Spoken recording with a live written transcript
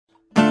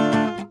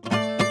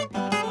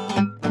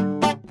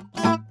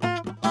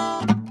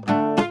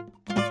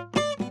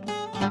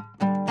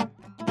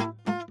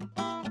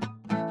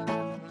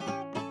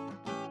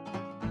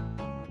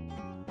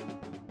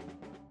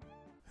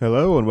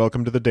Hello and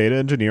welcome to the Data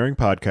Engineering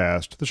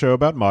Podcast, the show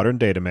about modern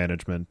data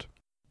management.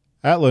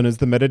 Atlan is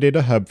the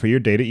metadata hub for your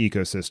data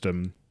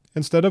ecosystem.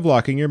 Instead of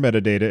locking your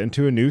metadata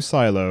into a new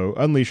silo,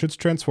 unleash its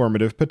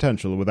transformative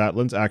potential with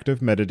Atlan's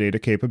active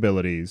metadata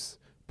capabilities.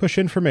 Push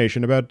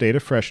information about data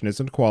freshness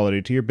and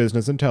quality to your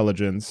business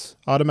intelligence,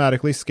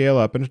 automatically scale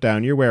up and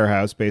down your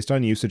warehouse based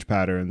on usage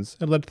patterns,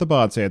 and let the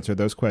bots answer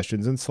those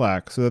questions in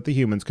Slack so that the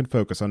humans can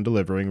focus on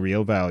delivering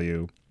real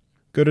value.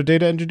 Go to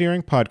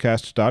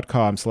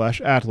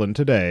dataengineeringpodcast.com/Atlan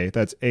today,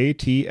 that's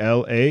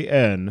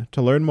ATLAN,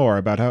 to learn more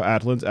about how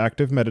Atlan's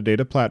active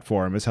metadata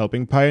platform is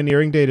helping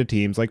pioneering data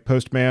teams like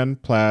Postman,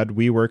 Plaid,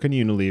 WeWork, and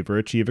Unilever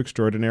achieve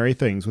extraordinary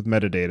things with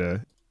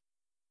metadata.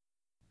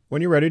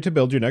 When you're ready to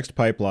build your next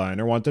pipeline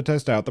or want to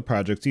test out the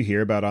projects you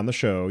hear about on the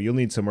show, you'll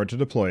need somewhere to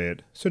deploy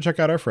it, so check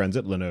out our friends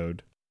at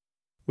Linode.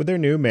 With their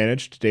new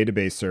managed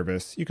database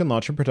service, you can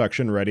launch a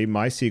production-ready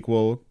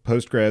MySQL,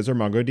 Postgres, or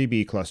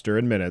MongoDB cluster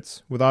in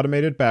minutes, with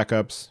automated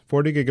backups,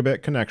 40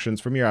 gigabit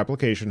connections from your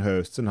application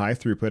hosts, and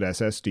high-throughput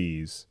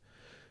SSDs.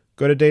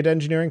 Go to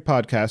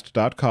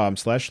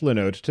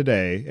dataengineeringpodcast.com/Linode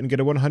today and get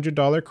a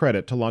 $100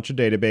 credit to launch a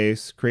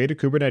database, create a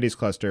Kubernetes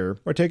cluster,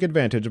 or take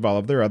advantage of all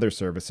of their other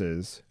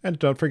services. And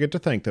don't forget to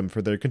thank them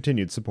for their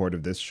continued support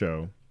of this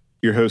show.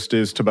 Your host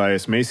is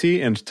Tobias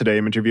Macey, and today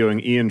I'm interviewing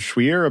Ian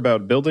Schweer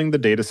about building the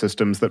data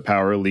systems that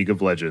power League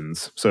of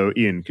Legends. So,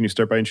 Ian, can you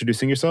start by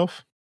introducing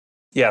yourself?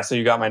 Yeah, so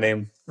you got my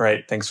name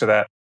right. Thanks for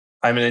that.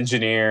 I'm an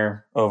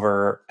engineer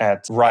over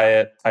at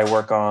Riot. I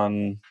work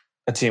on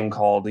a team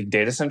called League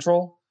Data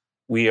Central.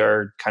 We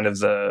are kind of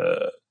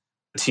the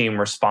team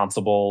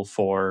responsible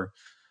for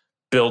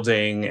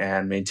building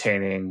and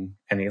maintaining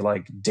any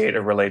like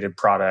data-related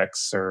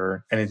products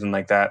or anything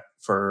like that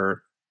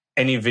for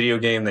any video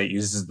game that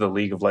uses the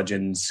League of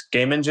Legends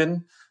game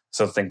engine.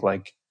 So think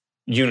like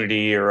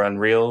Unity or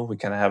Unreal. We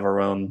kind of have our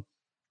own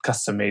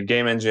custom-made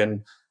game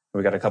engine.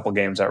 We got a couple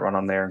games that run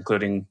on there,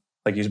 including,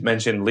 like you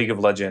mentioned, League of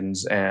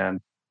Legends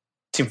and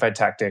Teamfight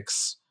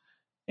Tactics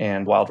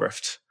and Wild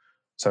Rift.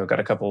 So we've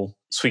got a couple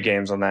sweet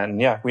games on that. And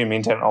yeah, we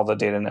maintain all the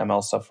data and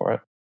ML stuff for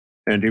it.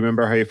 And do you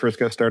remember how you first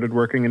got started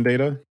working in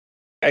data?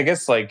 I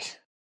guess like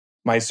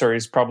my story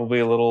is probably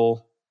a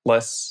little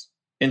less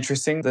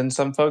interesting than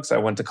some folks. I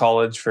went to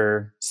college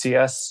for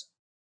CS.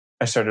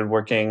 I started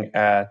working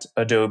at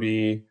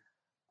Adobe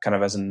kind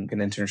of as an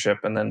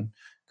internship and then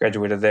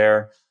graduated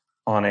there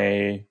on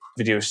a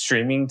video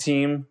streaming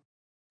team.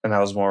 And I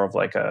was more of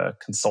like a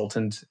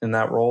consultant in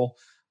that role.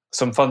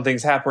 Some fun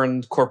things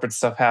happened. Corporate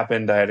stuff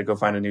happened. I had to go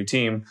find a new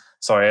team.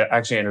 So I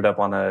actually ended up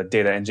on a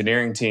data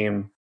engineering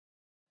team.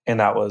 And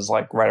that was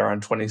like right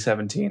around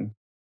 2017.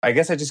 I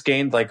guess I just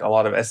gained like a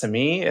lot of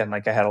SME and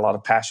like I had a lot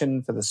of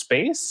passion for the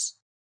space.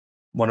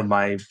 One of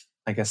my,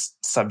 I guess,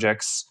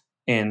 subjects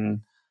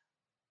in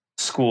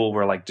school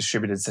were like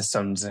distributed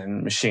systems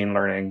and machine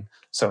learning.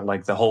 So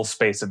like the whole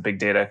space of big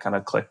data kind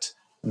of clicked.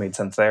 It made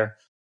sense there.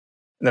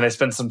 And then I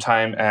spent some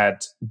time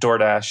at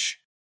DoorDash.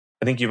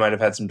 I think you might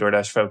have had some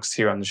DoorDash folks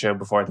here on the show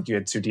before. I think you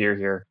had Sudhir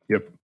here.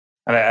 Yep.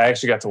 And I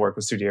actually got to work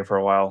with Sudhir for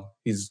a while.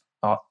 He's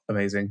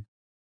amazing.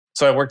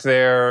 So I worked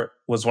there,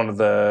 was one of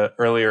the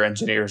earlier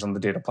engineers on the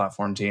data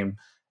platform team.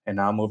 And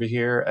now I'm over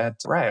here at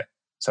Riot.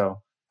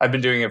 So I've been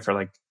doing it for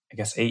like, I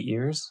guess 8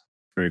 years.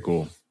 Very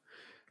cool.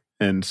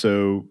 And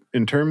so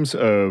in terms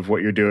of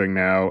what you're doing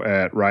now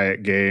at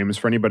Riot Games,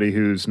 for anybody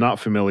who's not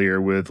familiar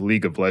with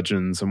League of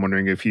Legends, I'm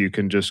wondering if you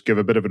can just give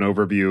a bit of an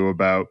overview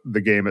about the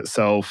game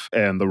itself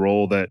and the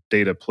role that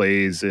data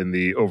plays in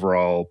the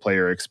overall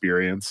player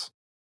experience.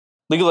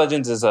 League of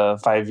Legends is a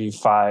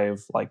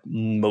 5v5 like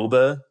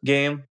MOBA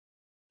game,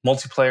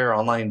 multiplayer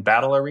online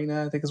battle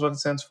arena, I think is what it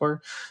stands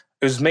for.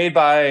 It was made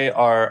by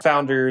our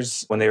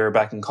founders when they were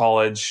back in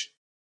college.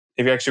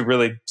 If you're actually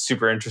really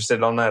super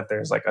interested on that,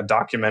 there's like a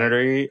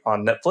documentary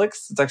on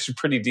Netflix. It's actually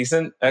pretty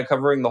decent at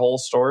covering the whole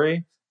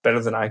story,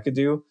 better than I could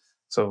do.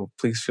 So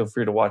please feel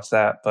free to watch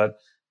that. But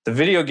the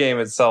video game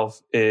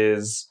itself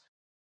is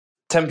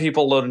 10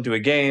 people load into a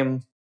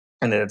game,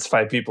 and then it's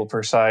 5 people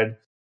per side.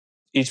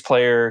 Each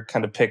player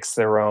kind of picks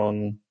their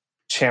own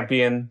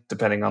champion,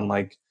 depending on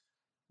like,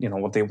 you know,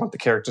 what they want the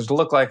characters to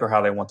look like or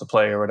how they want to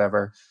play or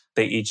whatever.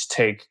 They each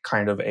take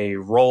kind of a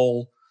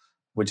role,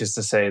 which is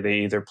to say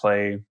they either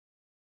play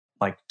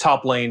like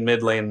top lane,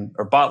 mid lane,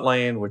 or bot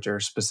lane, which are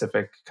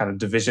specific kind of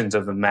divisions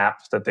of the map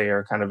that they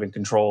are kind of in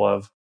control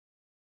of.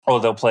 Or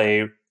they'll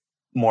play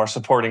more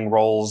supporting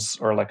roles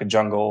or like a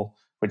jungle,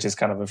 which is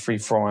kind of a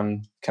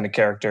free-flowing kind of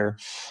character.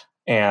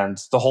 And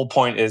the whole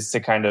point is to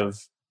kind of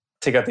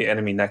take out the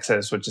enemy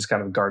nexus, which is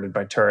kind of guarded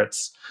by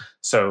turrets.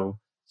 So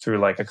through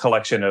like a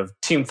collection of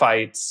team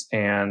fights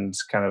and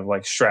kind of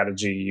like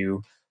strategy,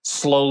 you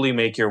slowly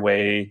make your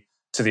way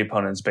to the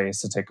opponent's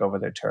base to take over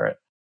their turret.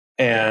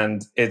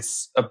 And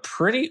it's a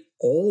pretty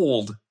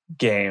old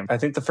game. I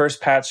think the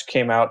first patch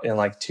came out in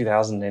like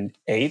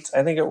 2008,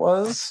 I think it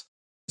was.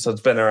 So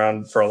it's been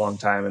around for a long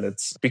time, and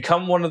it's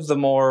become one of the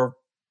more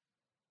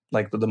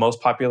like the most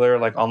popular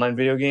like online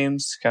video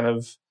games kind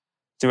of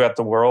throughout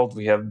the world.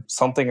 We have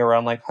something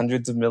around like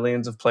hundreds of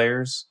millions of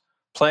players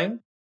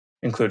playing,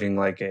 including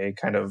like a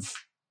kind of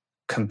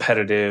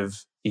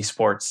competitive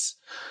esports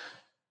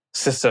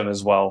system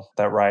as well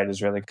that Riot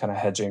is really kind of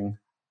hedging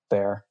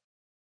there.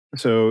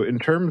 So in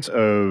terms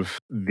of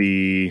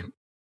the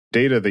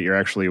data that you're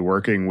actually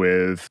working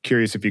with,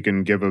 curious if you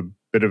can give a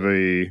bit of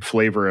a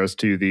flavor as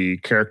to the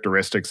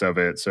characteristics of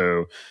it.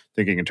 So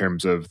thinking in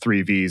terms of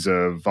 3Vs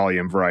of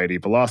volume, variety,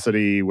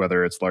 velocity,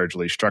 whether it's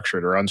largely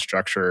structured or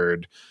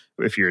unstructured,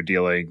 if you're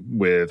dealing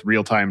with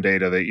real-time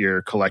data that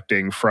you're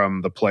collecting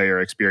from the player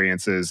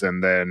experiences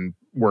and then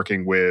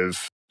working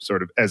with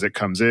sort of as it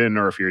comes in,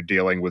 or if you're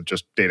dealing with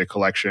just data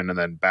collection and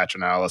then batch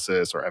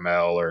analysis or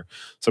ML, or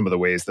some of the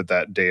ways that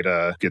that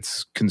data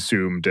gets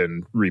consumed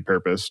and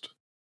repurposed.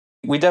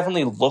 We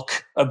definitely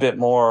look a bit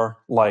more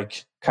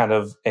like kind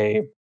of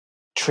a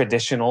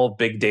traditional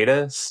big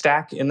data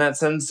stack in that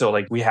sense. So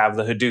like we have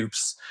the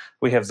Hadoops,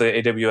 we have the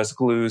AWS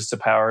glues to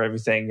power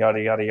everything,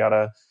 yada, yada,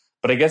 yada.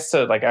 But I guess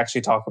to like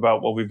actually talk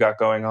about what we've got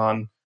going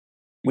on,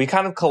 we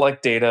kind of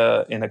collect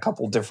data in a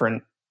couple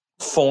different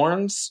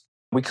forms.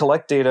 We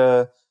collect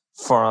data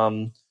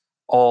from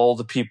all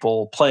the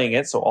people playing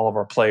it, so all of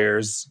our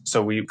players.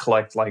 So we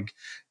collect like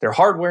their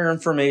hardware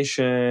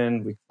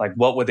information, like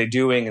what were they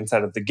doing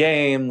inside of the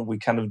game. We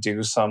kind of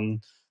do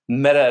some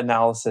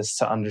meta-analysis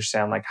to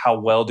understand like how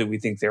well do we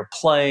think they're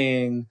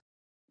playing,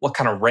 what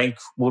kind of rank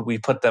would we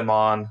put them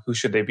on, who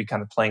should they be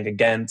kind of playing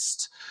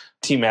against.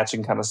 Team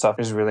matching kind of stuff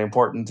is really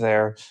important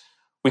there.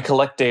 We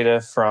collect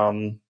data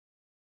from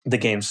the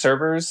game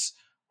servers,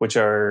 which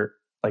are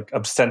like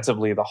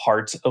ostensibly the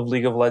heart of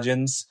League of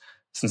Legends,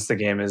 since the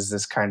game is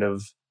this kind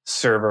of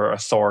server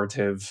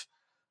authoritative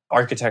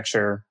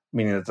architecture,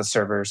 meaning that the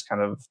server is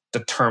kind of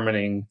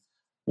determining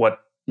what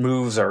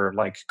moves are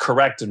like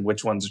correct and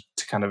which ones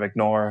to kind of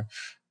ignore.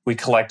 We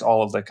collect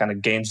all of the kind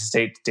of game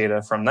state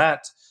data from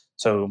that.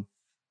 So,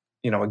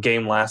 a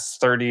game lasts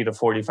 30 to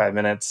 45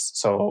 minutes.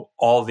 So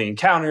all the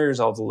encounters,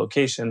 all the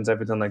locations,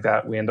 everything like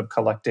that, we end up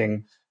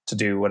collecting to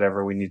do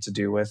whatever we need to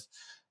do with.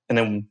 And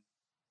then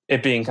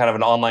it being kind of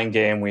an online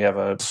game, we have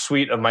a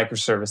suite of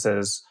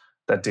microservices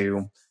that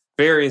do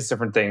various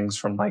different things,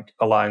 from like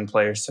allowing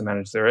players to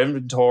manage their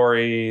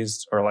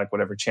inventories or like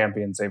whatever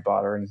champions they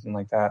bought or anything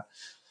like that.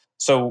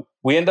 So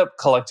we end up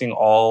collecting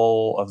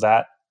all of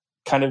that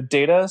kind of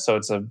data. So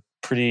it's a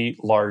pretty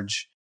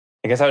large,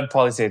 I guess I would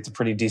probably say it's a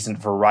pretty decent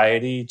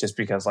variety, just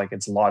because like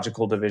its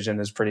logical division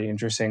is pretty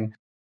interesting.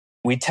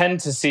 We tend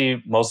to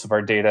see most of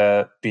our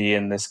data be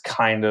in this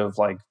kind of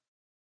like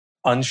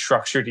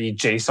unstructured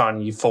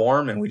JSON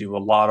form, and we do a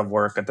lot of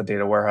work at the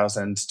data warehouse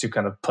end to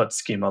kind of put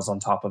schemas on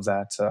top of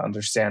that to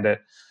understand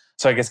it.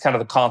 So I guess kind of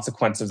the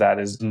consequence of that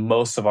is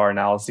most of our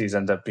analyses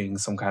end up being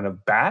some kind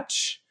of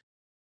batch.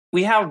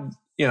 We have,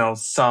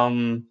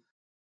 some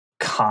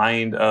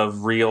kind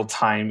of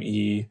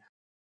real-time-y,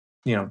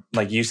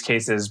 like use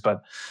cases,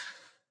 but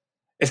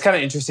it's kind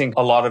of interesting.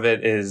 A lot of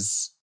it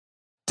is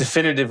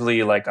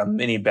definitively like a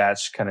mini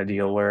batch kind of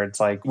deal, where it's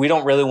like we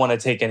don't really want to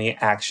take any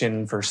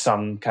action for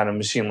some kind of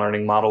machine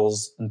learning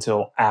models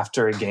until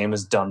after a game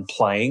is done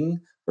playing,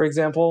 for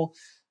example.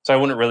 So I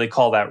wouldn't really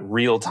call that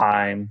real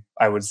time.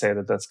 I would say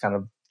that that's kind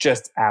of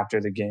just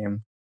after the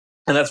game.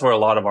 And that's where a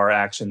lot of our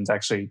actions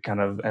actually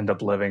kind of end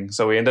up living.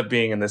 So we end up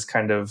being in this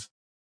kind of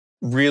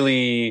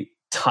really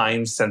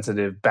time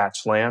sensitive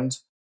batch land.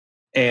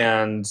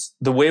 And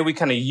the way we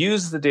kind of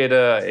use the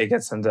data, it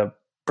gets end up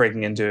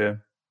breaking into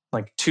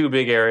like two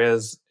big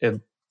areas.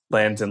 It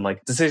lands in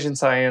like decision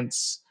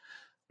science,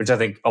 which I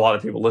think a lot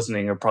of people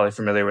listening are probably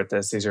familiar with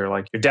this. These are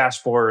like your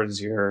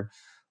dashboards, your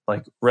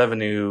like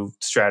revenue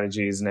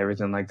strategies and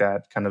everything like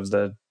that, kind of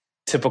the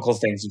typical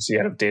things you see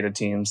out of data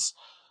teams.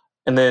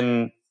 And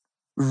then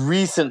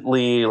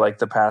recently, like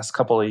the past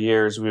couple of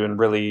years, we've been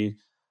really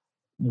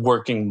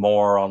working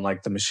more on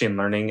like the machine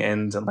learning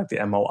end and like the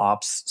ML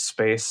ops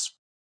space.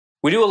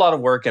 We do a lot of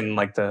work in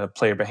like the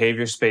player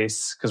behavior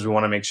space because we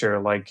want to make sure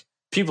like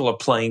people are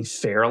playing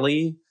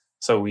fairly.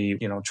 So we,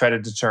 try to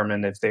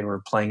determine if they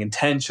were playing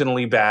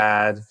intentionally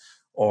bad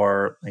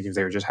or like if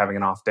they were just having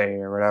an off day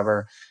or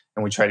whatever.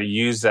 And we try to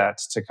use that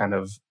to kind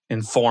of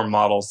inform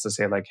models to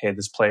say like, hey,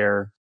 this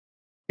player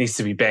needs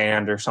to be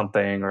banned or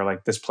something, or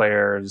like this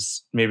player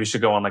is maybe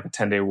should go on like a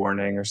 10-day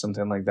warning or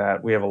something like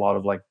that. We have a lot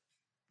of like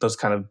those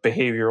kind of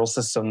behavioral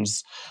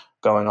systems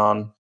going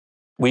on.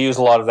 We use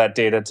a lot of that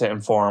data to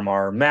inform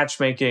our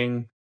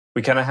matchmaking.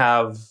 We kind of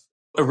have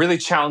a really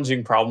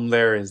challenging problem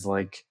there is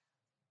like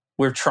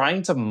we're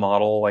trying to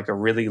model like a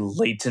really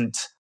latent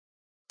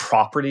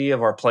property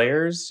of our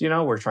players.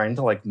 We're trying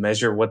to like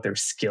measure what their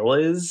skill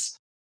is.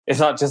 It's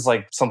not just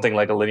like something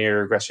like a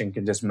linear regression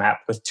can just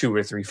map with 2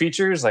 or 3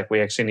 features. Like we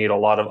actually need a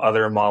lot of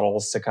other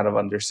models to kind of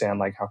understand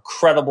like how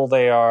credible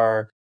they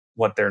are,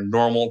 what their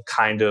normal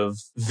kind of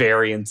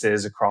variance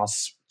is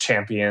across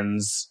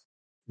champions,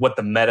 what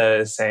the meta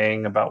is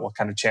saying about what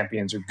kind of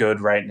champions are good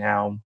right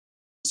now.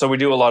 So we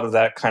do a lot of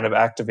that kind of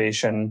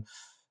activation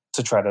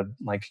to try to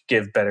like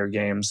give better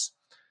games.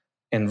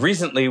 And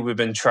recently we've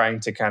been trying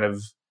to kind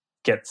of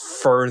get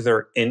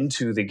further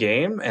into the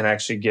game and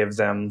actually give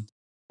them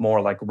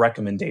more like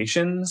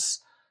recommendations.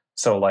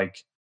 So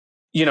like,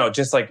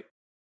 just like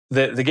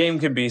the game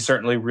can be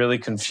certainly really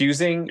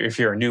confusing. If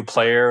you're a new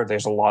player,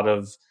 there's a lot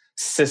of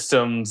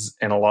systems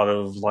and a lot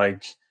of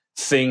like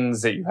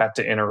things that you have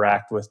to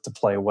interact with to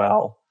play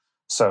well.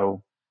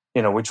 So,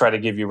 we try to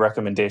give you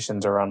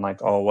recommendations around like,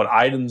 oh, what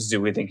items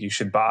do we think you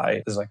should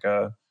buy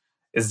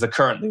is the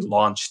currently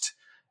launched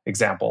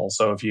example.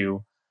 So if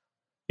you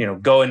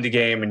go into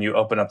game and you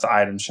open up the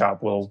item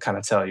shop, we'll kind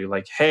of tell you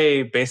like,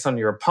 hey, based on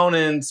your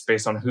opponents,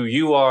 based on who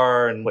you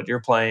are and what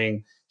you're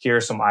playing, here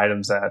are some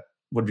items that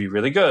would be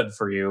really good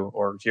for you,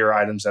 or here are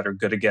items that are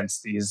good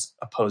against these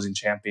opposing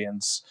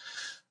champions.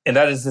 And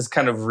that is this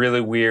kind of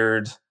really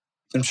weird,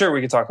 I'm sure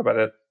we could talk about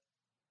it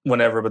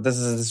whenever, but this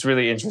is this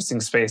really interesting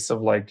space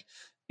of like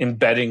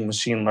embedding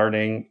machine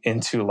learning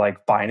into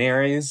like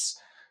binaries,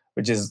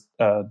 which is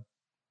a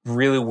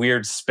really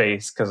weird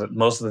space because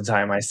most of the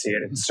time I see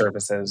it in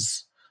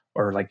services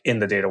or like in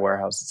the data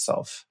warehouse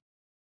itself.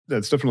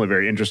 That's definitely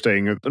very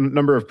interesting. A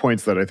number of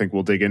points that I think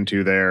we'll dig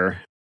into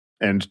there.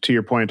 And to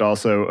your point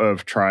also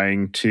of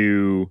trying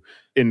to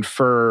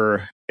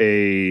infer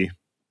a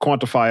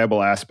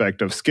quantifiable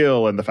aspect of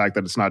skill and the fact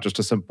that it's not just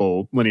a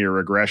simple linear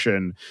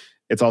regression,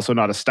 it's also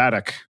not a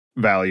static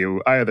value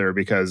either,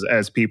 because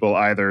as people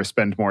either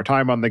spend more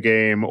time on the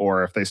game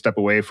or if they step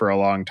away for a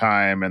long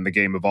time and the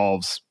game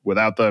evolves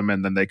without them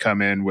and then they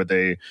come in with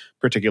a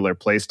particular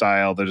play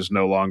style that is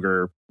no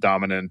longer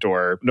dominant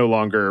or no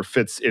longer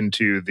fits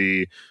into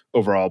the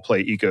overall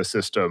play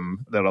ecosystem,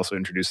 that also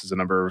introduces a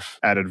number of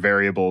added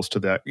variables to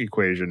that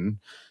equation.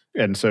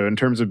 And so in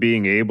terms of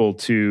being able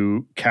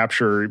to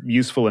capture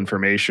useful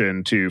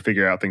information to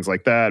figure out things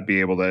like that, be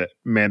able to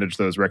manage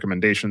those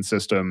recommendation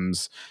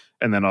systems,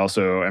 and then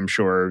also, I'm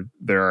sure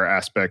there are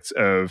aspects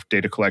of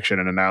data collection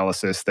and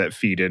analysis that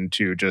feed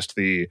into just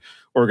the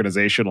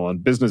organizational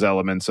and business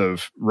elements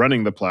of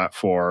running the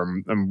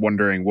platform. I'm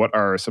wondering, what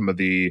are some of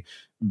the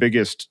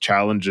biggest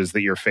challenges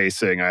that you're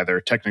facing,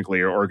 either technically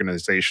or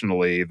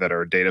organizationally, that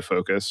are data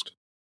focused?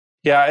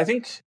 Yeah, I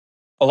think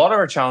a lot of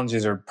our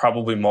challenges are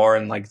probably more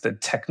in like the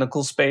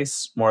technical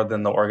space more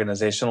than the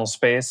organizational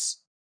space,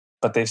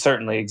 but they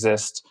certainly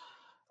exist.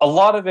 A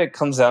lot of it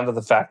comes down to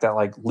the fact that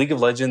like League of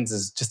Legends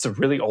is just a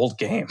really old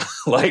game.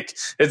 Like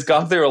it's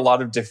gone through a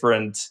lot of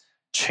different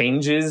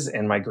changes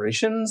and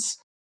migrations,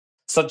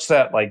 such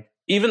that like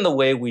even the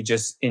way we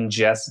just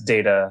ingest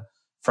data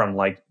from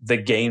like the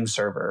game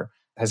server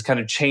has kind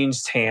of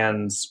changed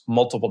hands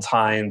multiple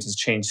times, has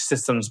changed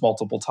systems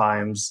multiple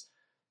times.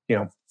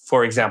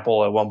 For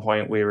example, at one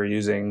point we were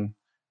using,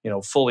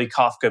 fully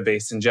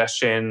Kafka-based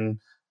ingestion.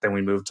 Then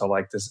we moved to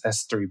like this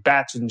S3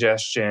 batch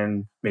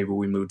ingestion. Maybe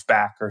we moved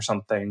back or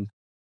something.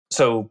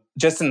 So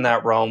just in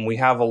that realm, we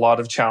have a lot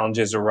of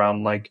challenges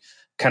around like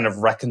kind of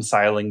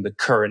reconciling the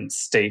current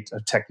state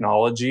of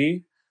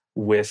technology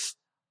with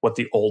what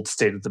the old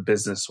state of the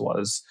business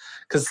was.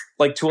 Because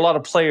like to a lot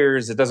of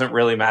players, it doesn't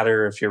really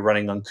matter if you're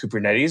running on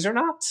Kubernetes or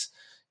not,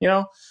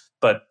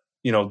 but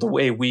the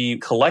way we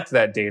collect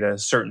that data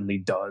certainly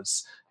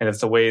does. And if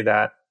the way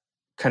that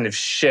kind of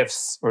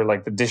shifts, or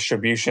like the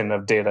distribution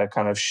of data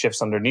kind of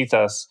shifts underneath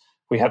us,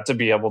 we have to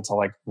be able to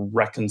like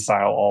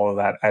reconcile all of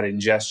that at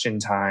ingestion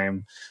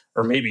time,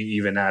 or maybe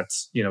even at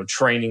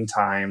training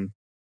time.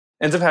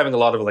 Ends up having a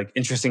lot of like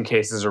interesting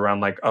cases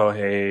around like, oh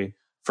hey,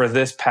 for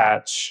this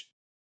patch,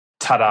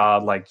 ta-da,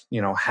 like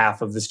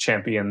half of this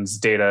champion's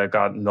data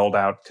got nulled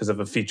out because of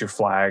a feature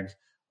flag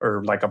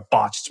or like a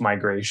botched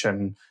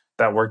migration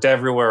that worked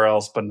everywhere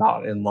else but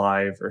not in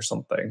live or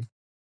something.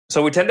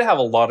 So we tend to have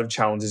a lot of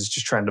challenges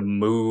just trying to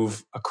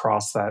move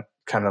across that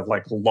kind of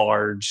like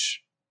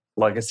large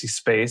legacy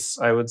space,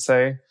 I would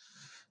say.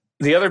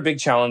 The other big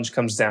challenge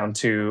comes down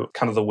to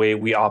kind of the way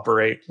we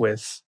operate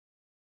with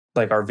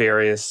like our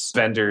various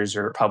vendors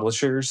or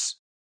publishers.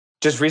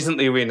 Just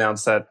recently we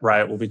announced that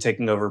Riot will be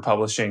taking over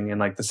publishing in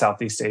like the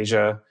Southeast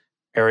Asia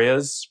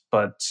areas.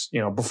 But,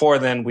 before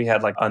then we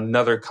had like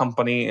another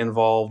company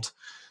involved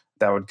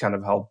that would kind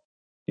of help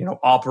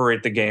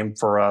operate the game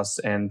for us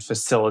and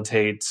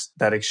facilitate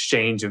that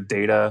exchange of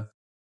data.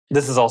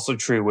 This is also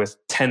true with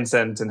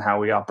Tencent and how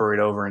we operate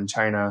over in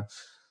China.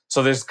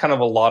 So there's kind of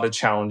a lot of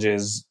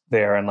challenges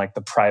there and like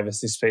the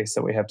privacy space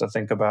that we have to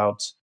think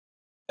about.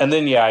 And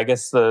then, I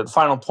guess the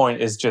final point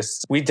is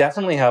just we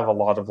definitely have a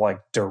lot of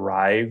like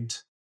derived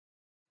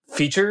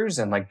features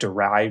and like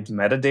derived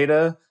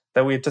metadata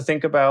that we have to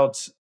think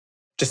about.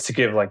 Just to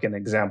give like an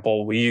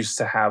example, we used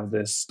to have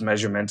this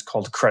measurement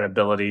called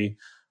credibility,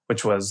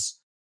 which was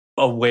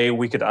a way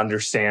we could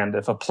understand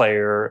if a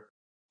player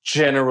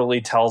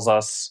generally tells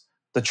us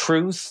the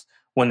truth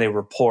when they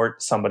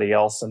report somebody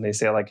else and they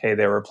say like, hey,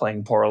 they were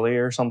playing poorly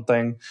or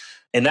something.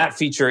 And that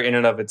feature in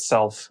and of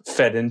itself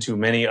fed into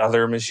many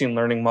other machine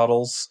learning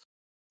models.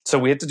 So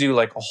we had to do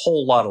like a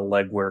whole lot of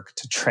legwork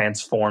to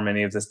transform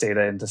any of this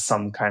data into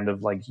some kind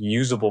of like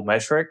usable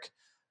metric.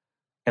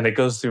 And it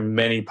goes through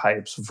many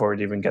pipes before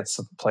it even gets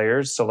to the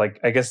players. So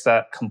like, I guess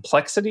that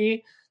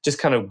complexity just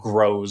kind of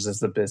grows as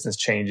the business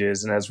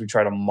changes and as we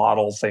try to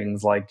model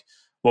things like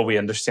what we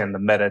understand the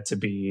meta to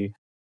be,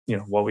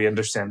 what we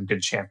understand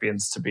good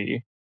champions to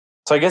be.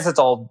 So I guess it's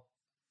all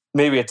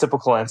maybe a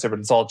typical answer, but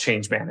it's all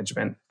change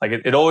management. Like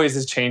it always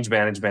is change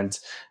management,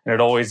 and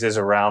it always is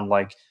around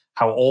like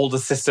how old the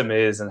system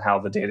is and how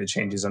the data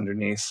changes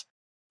underneath.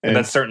 And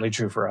that's certainly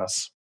true for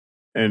us.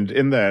 And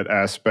in that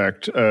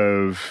aspect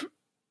of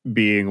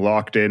being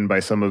locked in by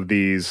some of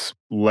these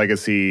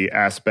legacy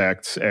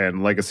aspects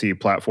and legacy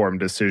platform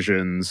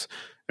decisions,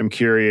 I'm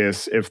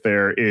curious if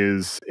there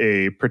is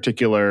a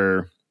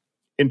particular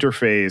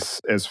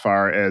interface as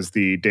far as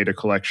the data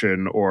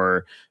collection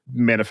or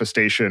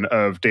manifestation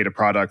of data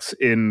products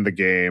in the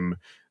game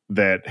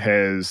that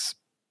has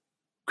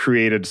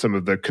created some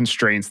of the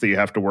constraints that you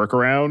have to work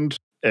around,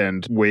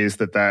 and ways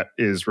that that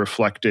is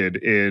reflected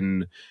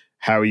in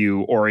how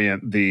you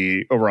orient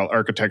the overall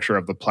architecture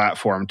of the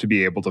platform to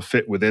be able to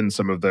fit within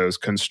some of those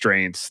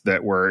constraints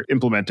that were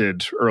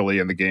implemented early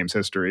in the game's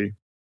history.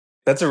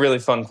 That's a really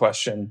fun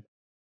question.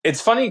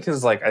 It's funny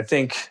because like I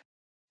think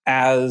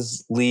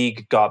as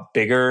League got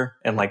bigger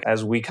and like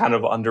as we kind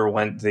of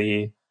underwent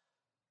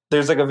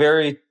there's like a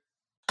very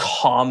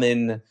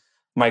common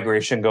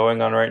migration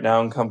going on right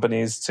now in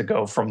companies to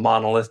go from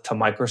monolith to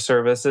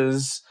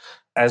microservices.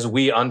 As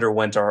we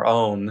underwent our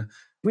own,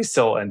 we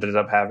still ended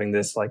up having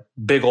this like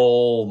big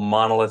old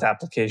monolith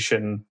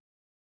application,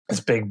 this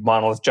big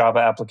monolith Java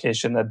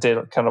application that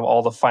did kind of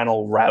all the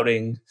final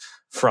routing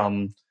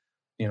from,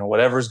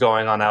 whatever's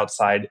going on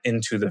outside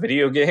into the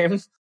video game.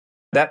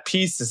 That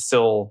piece is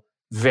still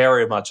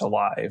very much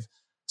alive.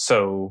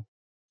 So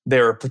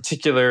there are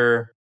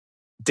particular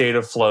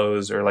data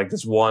flows or like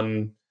this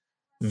one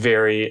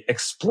very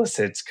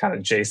explicit kind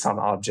of JSON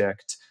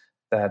object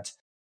that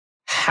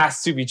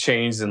has to be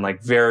changed in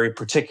like very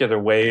particular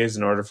ways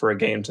in order for a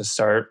game to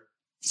start.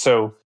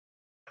 So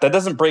that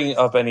doesn't bring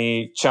up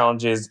any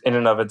challenges in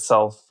and of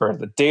itself for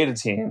the data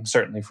team,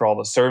 certainly for all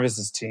the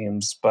services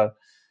teams. But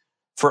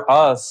for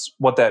us,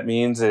 what that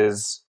means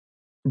is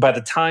by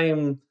the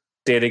time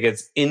data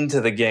gets into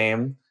the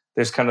game,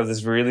 there's kind of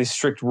this really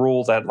strict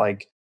rule that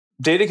like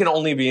data can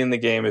only be in the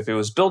game if it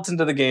was built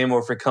into the game or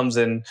if it comes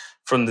in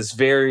from this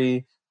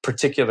very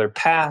particular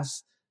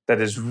path that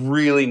is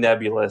really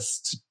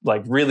nebulous,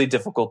 like really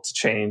difficult to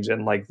change.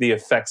 And like the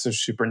effects are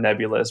super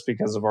nebulous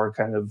because of our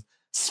kind of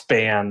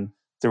span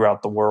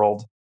throughout the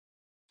world.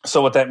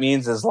 So what that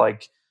means is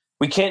like,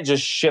 we can't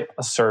just ship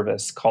a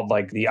service called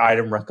like the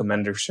item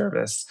recommender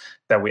service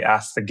that we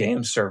ask the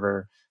game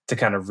server to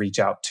kind of reach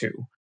out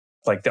to.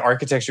 Like the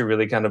architecture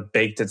really kind of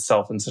baked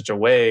itself in such a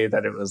way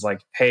that it was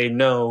like, hey,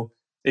 no,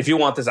 if you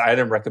want this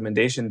item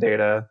recommendation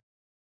data,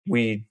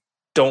 we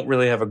don't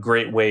really have a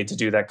great way to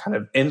do that kind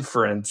of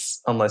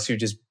inference unless you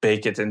just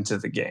bake it into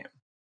the game.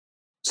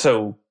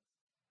 So,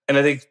 and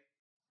I think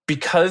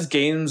because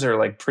games are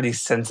like pretty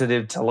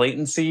sensitive to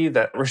latency,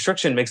 that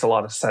restriction makes a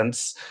lot of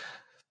sense.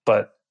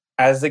 But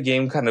as the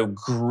game kind of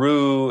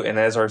grew and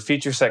as our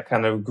feature set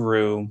kind of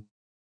grew,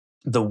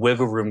 the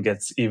wiggle room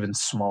gets even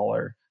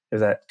smaller, if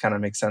that kind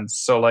of makes sense.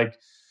 So like,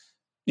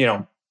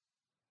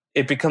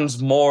 it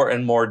becomes more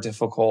and more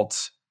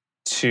difficult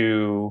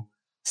to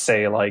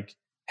say like,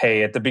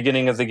 hey, at the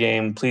beginning of the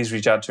game, please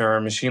reach out to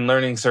our machine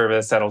learning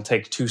service. That'll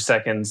take 2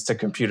 seconds to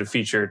compute a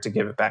feature to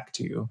give it back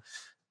to you.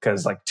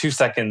 Because like 2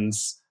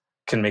 seconds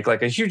can make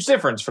like a huge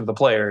difference for the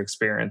player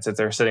experience if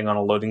they're sitting on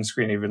a loading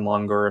screen even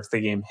longer, if the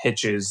game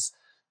hitches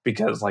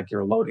because like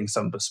you're loading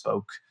some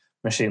bespoke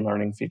machine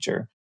learning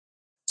feature.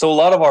 So a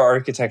lot of our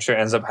architecture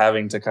ends up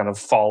having to kind of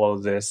follow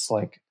this,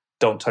 like,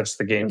 don't touch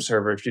the game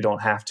server if you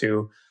don't have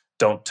to.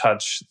 Don't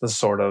touch the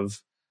sort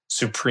of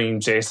supreme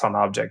JSON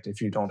object if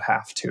you don't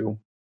have to.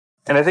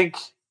 And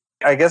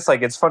I guess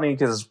like it's funny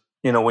because,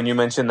 when you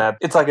mention that,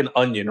 it's like an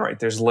onion, right?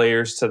 There's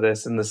layers to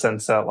this in the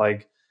sense that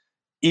like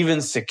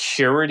even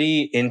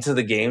security into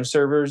the game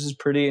servers is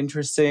pretty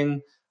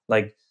interesting.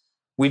 Like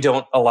we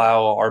don't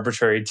allow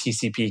arbitrary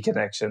TCP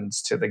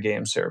connections to the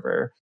game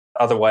server.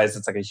 Otherwise,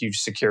 it's like a huge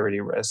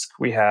security risk.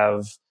 We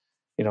have,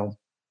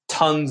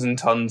 tons and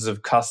tons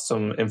of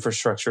custom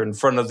infrastructure in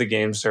front of the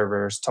game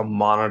servers to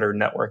monitor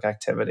network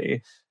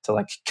activity, to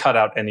like cut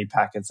out any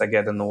packets that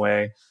get in the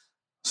way.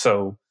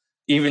 So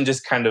even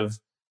just kind of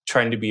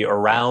trying to be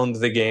around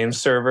the game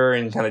server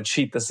and kind of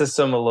cheat the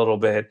system a little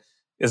bit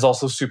is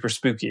also super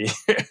spooky.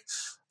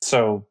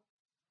 So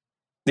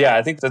yeah,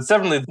 I think that's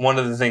definitely one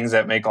of the things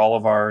that make all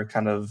of our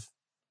kind of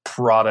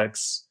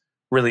products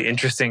really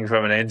interesting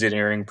from an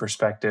engineering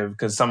perspective,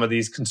 because some of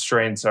these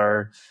constraints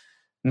are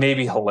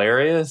maybe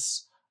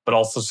hilarious, but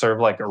also serve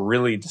like a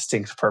really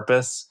distinct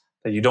purpose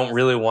that you don't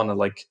really want to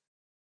like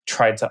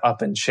try to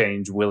up and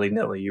change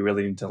willy-nilly. You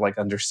really need to like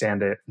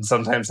understand it. And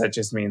sometimes that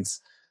just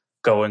means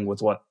going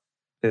with what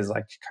is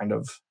like kind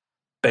of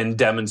been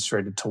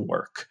demonstrated to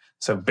work.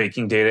 So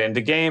baking data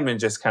into game and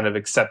just kind of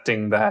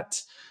accepting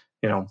that,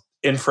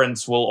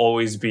 inference will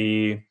always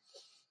be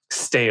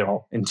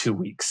stale in 2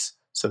 weeks,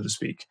 so to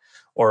speak.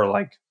 Or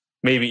like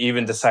maybe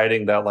even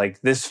deciding that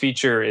like this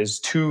feature is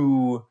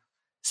too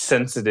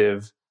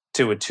sensitive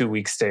to a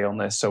 2-week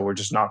staleness, so we're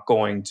just not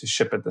going to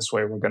ship it this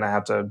way. We're going to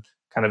have to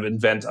kind of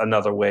invent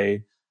another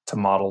way to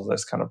model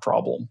this kind of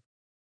problem.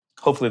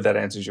 Hopefully that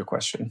answers your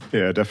question.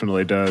 Yeah, it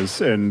definitely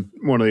does. And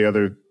one of the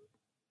other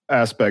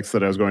aspects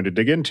that I was going to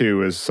dig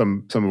into is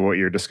some of what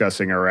you're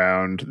discussing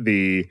around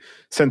the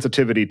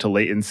sensitivity to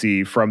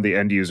latency from the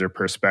end user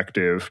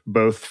perspective,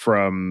 both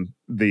from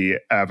the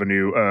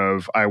avenue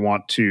of I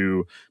want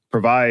to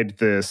provide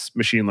this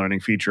machine learning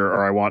feature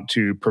or I want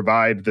to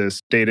provide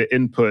this data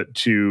input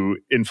to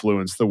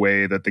influence the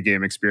way that the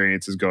game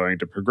experience is going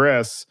to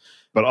progress,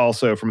 but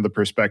also from the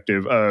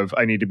perspective of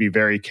I need to be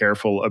very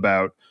careful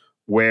about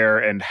where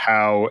and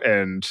how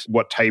and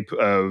what type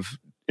of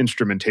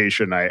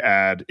instrumentation I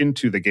add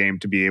into the game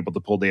to be able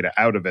to pull data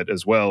out of it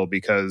as well,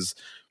 because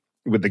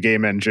with the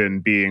game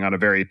engine being on a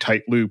very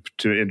tight loop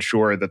to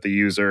ensure that the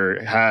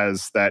user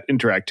has that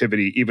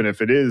interactivity, even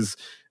if it is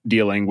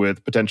dealing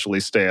with potentially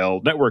stale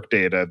network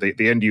data,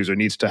 the end user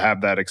needs to have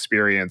that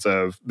experience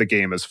of the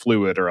game is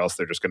fluid or else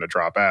they're just going to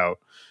drop out,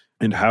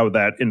 and how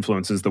that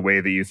influences the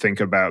way that you think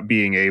about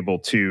being able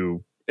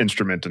to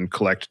instrument and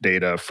collect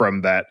data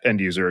from that end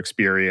user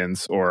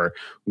experience, or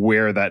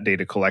where that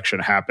data collection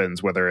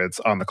happens, whether it's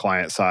on the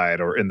client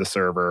side or in the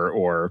server,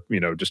 or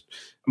just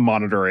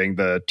monitoring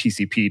the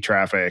TCP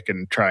traffic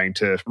and trying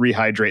to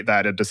rehydrate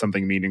that into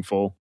something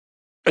meaningful.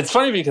 It's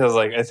funny because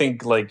I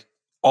think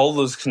all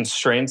those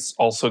constraints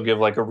also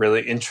give a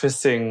really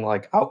interesting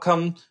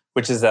outcome,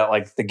 which is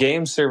that the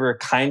game server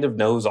kind of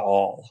knows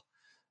all.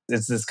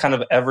 It's this kind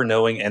of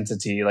ever-knowing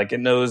entity. It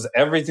knows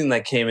everything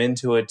that came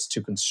into it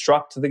to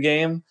construct the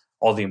game,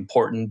 all the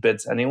important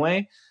bits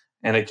anyway,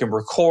 and it can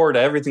record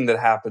everything that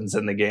happens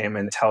in the game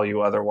and tell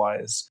you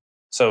otherwise.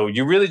 So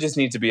you really just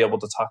need to be able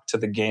to talk to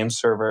the game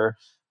server,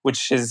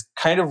 which has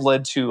kind of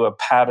led to a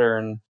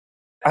pattern.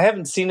 I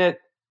haven't seen it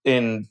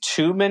in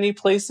too many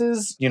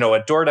places.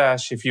 At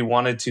DoorDash, if you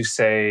wanted to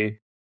say,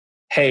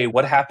 hey,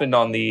 what happened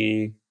on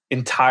the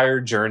entire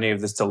journey of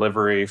this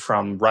delivery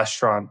from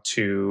restaurant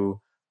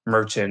to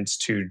merchant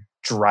to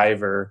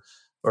driver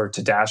or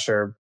to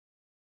dasher,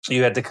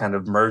 you had to kind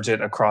of merge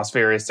it across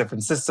various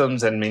different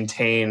systems and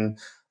maintain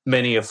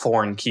many a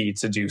foreign key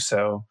to do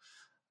so.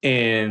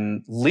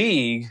 In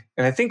League,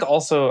 and I think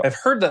also I've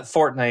heard that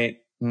Fortnite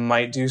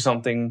might do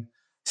something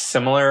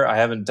similar. I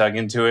haven't dug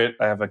into it.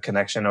 I have a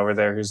connection over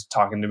there who's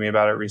talking to me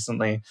about it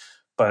recently.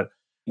 But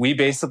we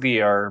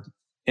basically are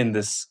in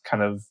this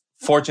kind of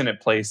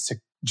fortunate place to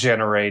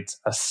generate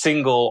a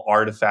single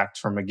artifact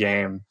from a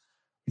game,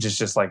 which is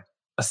just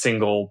a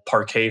single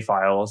parquet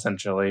file,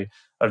 essentially,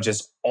 of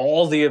just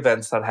all the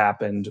events that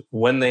happened,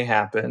 when they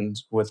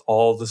happened, with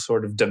all the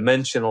sort of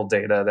dimensional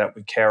data that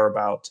we care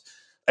about.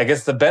 I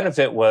guess the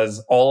benefit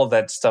was all of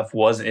that stuff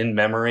was in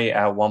memory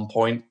at one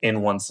point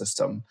in one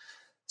system.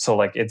 So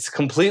it's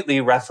completely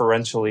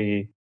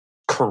referentially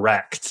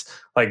correct.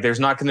 There's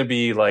not going to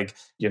be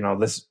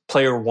this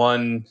player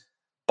one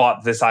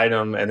bought this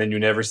item and then you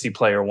never see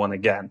player one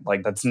again.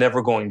 That's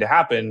never going to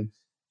happen.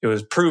 It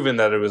was proven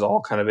that it was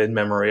all kind of in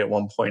memory at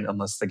one point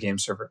unless the game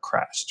server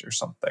crashed or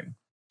something.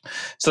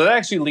 So that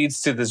actually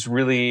leads to this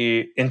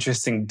really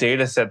interesting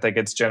data set that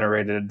gets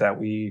generated that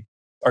we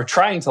are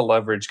trying to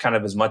leverage kind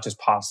of as much as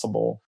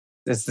possible.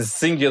 It's this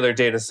singular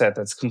data set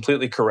that's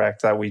completely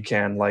correct that we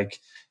can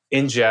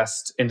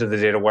ingest into the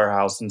data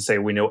warehouse and say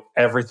we know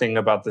everything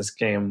about this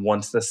game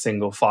once the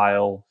single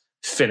file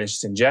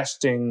finished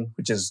ingesting,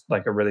 which is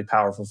a really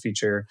powerful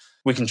feature.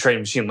 We can train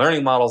machine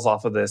learning models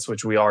off of this,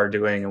 which we are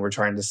doing. And we're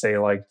trying to say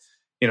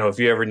if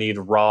you ever need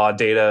raw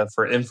data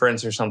for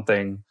inference or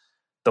something,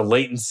 the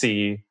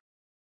latency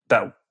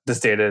that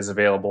this data is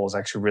available is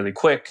actually really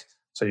quick.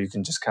 So you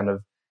can just kind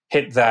of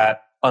hit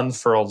that,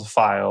 unfurl the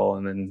file,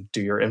 and then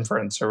do your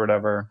inference or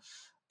whatever.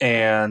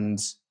 And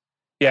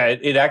yeah,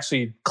 it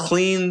actually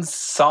cleans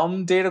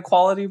some data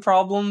quality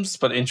problems,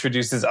 but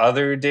introduces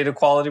other data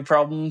quality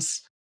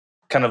problems.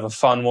 Kind of a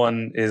fun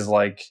one is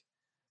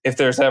if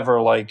there's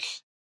ever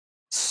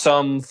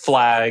some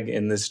flag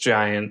in this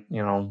giant,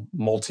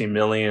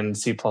 multi-million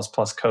C++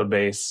 code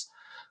base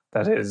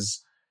that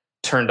is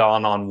turned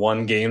on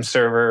one game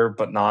server,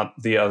 but not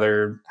the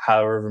other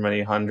however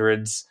many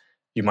hundreds,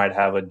 you might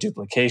have a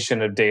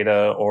duplication of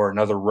data or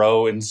another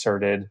row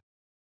inserted.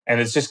 And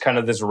it's just kind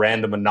of this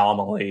random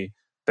anomaly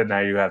that now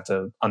you have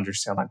to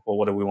understand,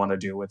 what do we want to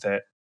do with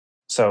it?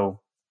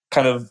 So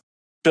kind of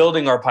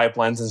building our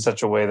pipelines in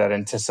such a way that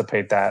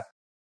anticipate that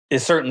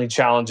is certainly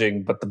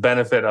challenging, but the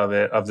benefit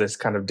of this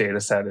kind of data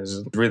set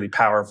is really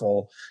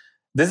powerful.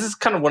 This is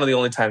kind of one of the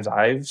only times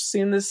I've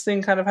seen this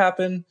thing kind of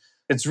happen.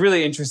 It's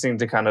really interesting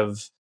to kind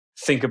of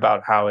think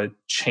about how it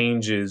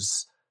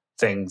changes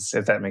things,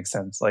 if that makes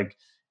sense.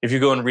 If you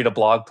go and read a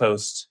blog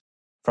post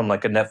from a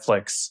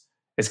Netflix,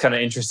 it's kind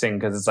of interesting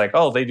because it's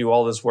they do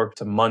all this work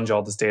to munge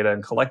all this data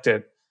and collect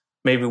it.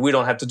 Maybe we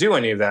don't have to do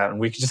any of that, and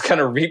we can just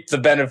kind of reap the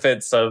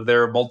benefits of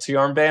their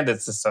multi-armed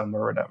bandit system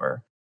or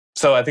whatever.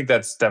 So I think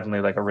that's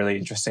definitely a really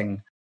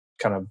interesting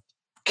kind of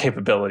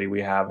capability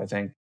we have, I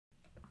think.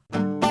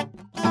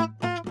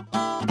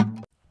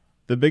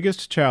 The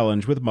biggest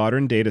challenge with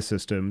modern data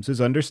systems is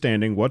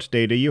understanding what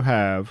data you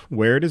have,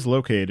 where it is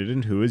located,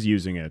 and who is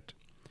using it.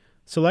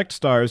 Select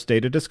Star's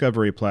data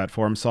discovery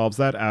platform solves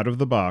that out of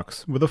the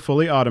box with a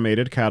fully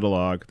automated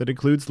catalog that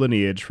includes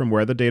lineage from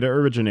where the data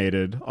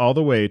originated all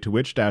the way to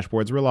which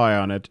dashboards rely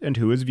on it and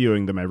who is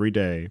viewing them every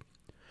day.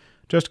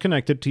 Just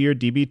connect it to your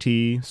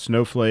DBT,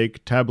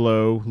 Snowflake,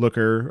 Tableau,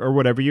 Looker, or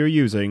whatever you're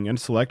using, and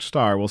Select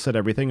Star will set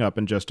everything up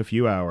in just a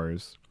few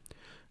hours.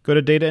 Go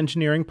to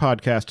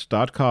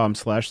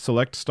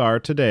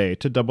dataengineeringpodcast.com/selectstar today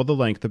to double the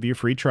length of your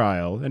free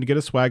trial and get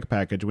a swag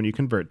package when you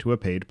convert to a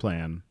paid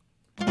plan.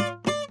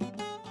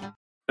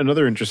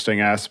 Another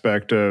interesting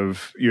aspect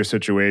of your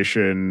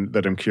situation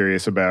that I'm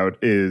curious about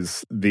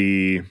is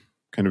the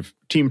kind of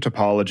team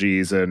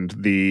topologies and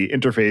the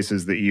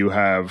interfaces that you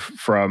have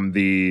from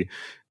the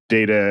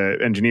data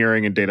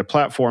engineering and data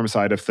platform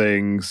side of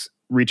things,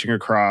 reaching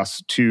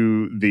across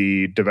to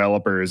the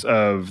developers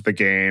of the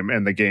game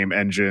and the game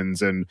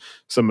engines and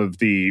some of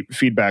the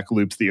feedback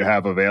loops that you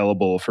have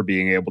available for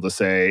being able to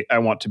say, I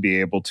want to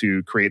be able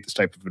to create this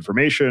type of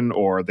information,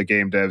 or the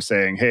game dev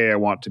saying, hey, I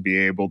want to be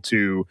able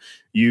to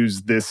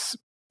use this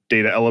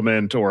data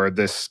element or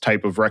this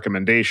type of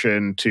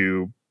recommendation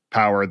to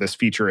power this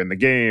feature in the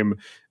game,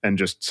 and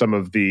just some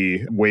of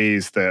the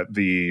ways that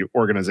the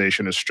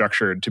organization is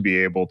structured to be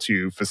able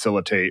to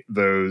facilitate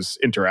those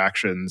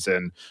interactions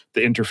and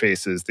the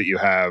interfaces that you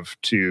have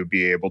to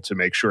be able to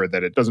make sure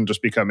that it doesn't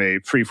just become a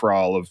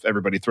free-for-all of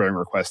everybody throwing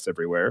requests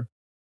everywhere.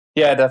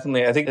 Yeah,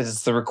 definitely. I think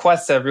it's the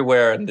requests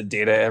everywhere and the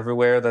data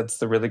everywhere that's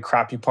the really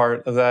crappy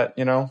part of that,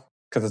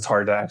 because it's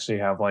hard to actually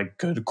have like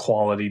good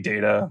quality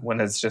data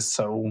when it's just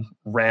so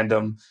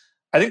random.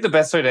 I think the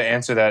best way to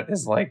answer that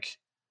is like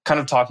kind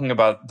of talking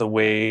about the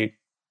way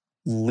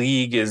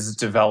League is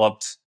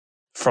developed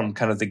from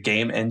kind of the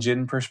game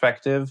engine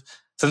perspective.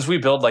 Since we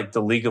build like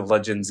the League of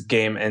Legends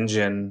game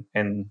engine,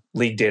 and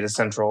League Data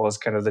Central is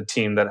kind of the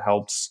team that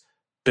helps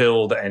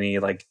build any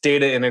like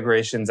data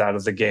integrations out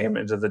of the game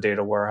into the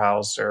data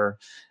warehouse, or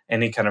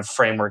any kind of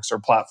frameworks or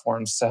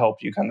platforms to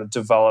help you kind of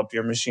develop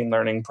your machine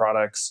learning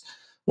products.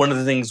 One of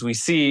the things we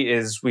see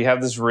is we have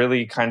this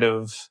really kind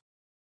of,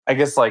 I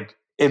guess, like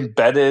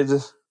embedded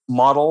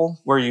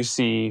model where you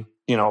see,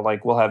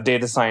 like we'll have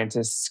data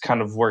scientists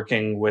kind of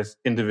working with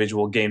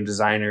individual game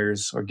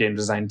designers or game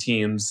design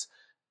teams,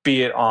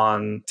 be it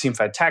on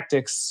Teamfight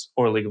Tactics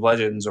or League of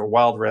Legends or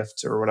Wild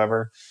Rift or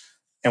whatever.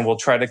 And we'll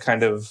try to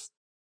kind of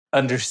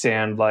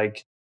understand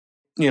like,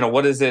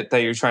 what is it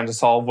that you're trying to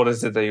solve? What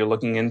is it that you're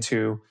looking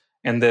into?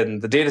 And then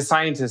the data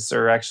scientists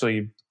are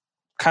actually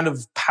kind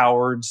of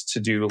powered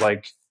to do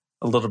like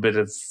a little bit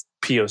of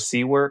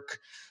POC work.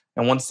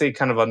 And once they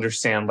kind of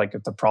understand like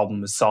if the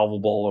problem is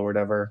solvable or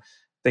whatever,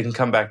 they can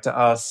come back to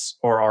us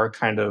or our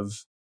kind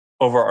of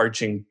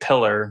overarching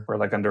pillar. We're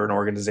like under an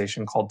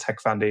organization called Tech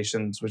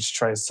Foundations, which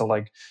tries to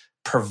like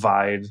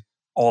provide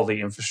all the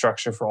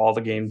infrastructure for all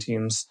the game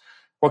teams.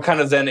 We're kind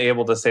of then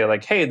able to say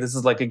like, hey, this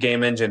is like a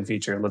game engine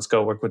feature. Let's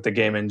go work with the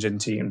game engine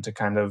team to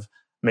kind of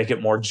make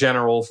it more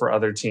general for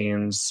other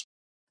teams.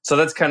 So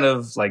that's kind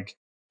of like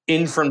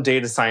in from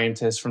data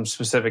scientists, from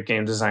specific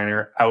game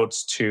designer out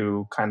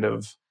to kind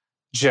of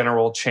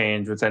general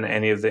change within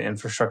any of the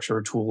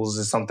infrastructure tools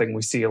is something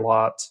we see a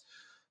lot.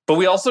 But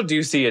we also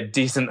do see a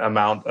decent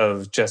amount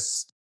of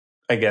just,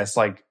 I guess,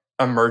 like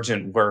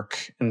emergent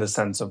work in the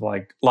sense of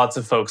like lots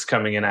of folks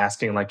coming in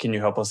asking like, can you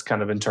help us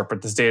kind of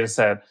interpret this data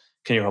set?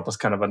 Can you help us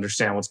kind of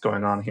understand what's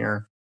going on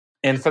here?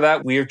 And for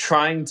that, we are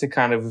trying to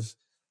kind of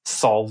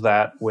solve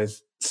that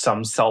with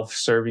some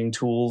self-serving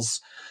tools.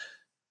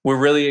 We're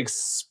really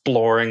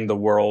exploring the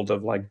world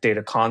of like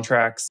data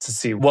contracts to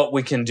see what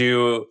we can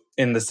do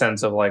in the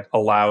sense of like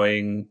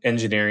allowing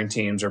engineering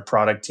teams or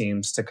product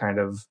teams to kind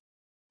of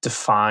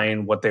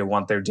define what they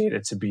want their data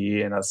to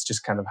be, and us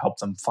just kind of help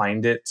them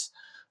find it.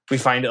 We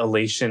find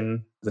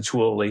Elation, the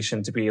tool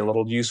Elation, to be a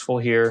little useful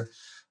here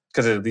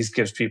because it at least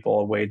gives people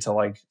a way to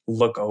like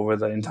look over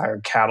the entire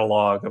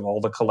catalog of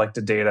all the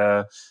collected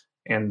data.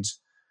 And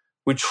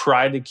we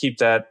try to keep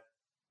that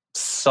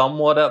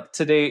somewhat up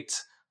to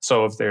date.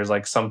 So if there's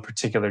like some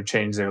particular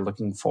change they're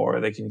looking for,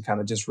 they can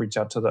kind of just reach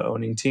out to the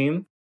owning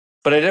team.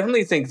 But I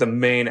definitely think the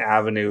main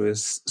avenue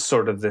is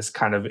sort of this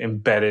kind of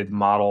embedded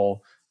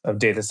model of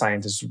data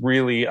scientists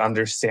really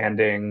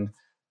understanding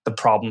the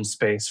problem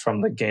space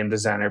from the game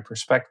designer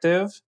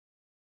perspective,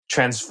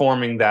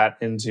 transforming that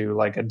into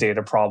like a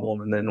data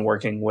problem, and then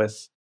working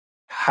with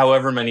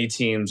however many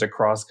teams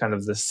across kind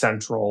of the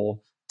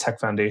central Tech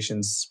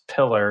Foundations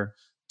pillar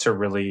to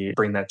really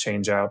bring that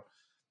change out.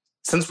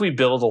 Since we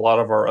build a lot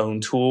of our own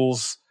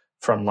tools,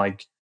 from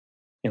like,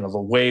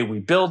 the way we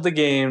build the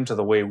game to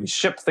the way we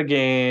ship the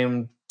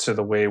game to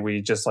the way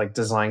we just like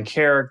design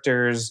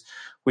characters,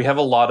 we have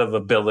a lot of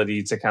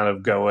ability to kind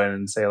of go in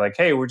and say like,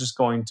 hey, we're just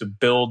going to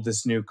build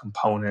this new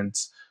component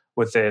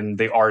within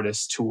the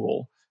artist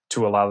tool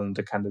to allow them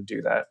to kind of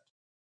do that.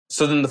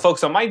 So then the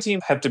folks on my team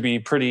have to be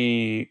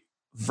pretty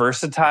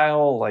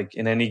versatile. Like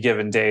in any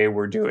given day,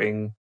 we're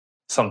doing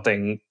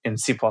something in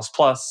C++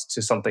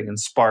 to something in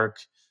Spark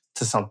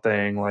to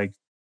something like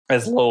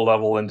as low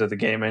level into the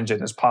game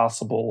engine as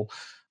possible.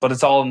 But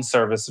it's all in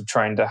service of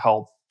trying to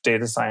help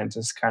data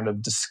scientists kind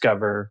of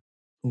discover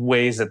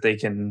ways that they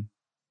can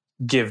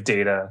give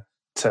data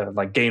to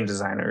like game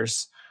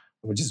designers,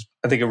 which is,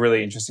 I think, a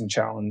really interesting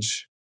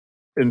challenge.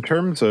 In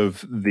terms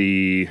of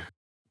the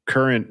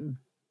current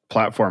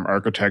platform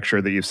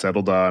architecture that you've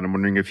settled on, I'm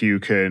wondering if you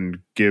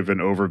can give an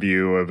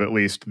overview of at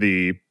least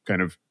the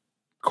kind of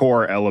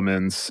core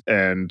elements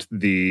and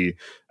the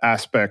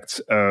aspects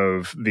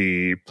of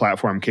the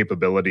platform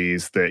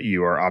capabilities that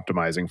you are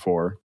optimizing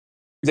for.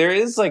 There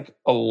is like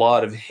a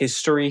lot of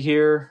history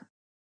here.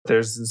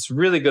 There's this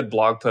really good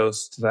blog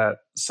post that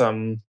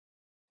some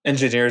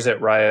engineers at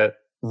Riot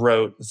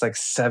wrote. It's like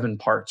 7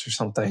 parts or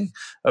something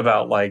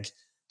about like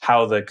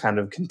how the kind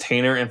of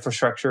container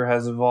infrastructure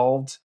has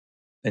evolved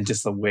and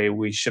just the way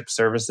we ship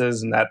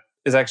services. And that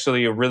is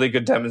actually a really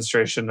good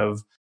demonstration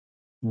of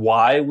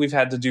why we've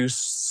had to do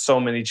so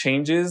many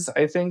changes,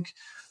 I think.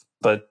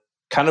 But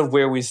kind of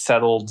where we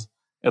settled,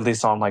 at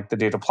least on like the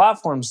data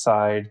platform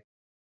side,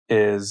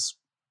 is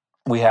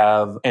we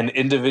have an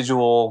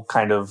individual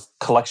kind of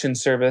collection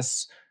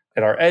service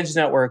at our edge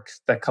network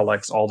that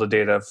collects all the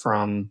data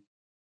from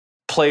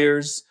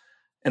players,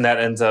 and that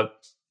ends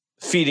up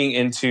feeding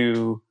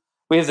into,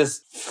 we have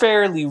this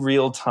fairly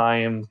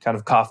real-time kind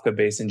of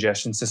Kafka-based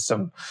ingestion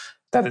system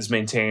that is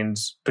maintained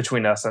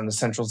between us and the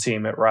central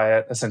team at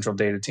Riot, a central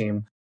data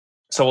team.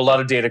 So a lot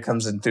of data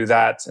comes in through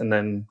that and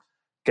then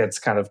gets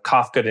kind of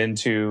Kafka'd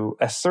into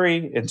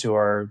S3, into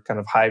our kind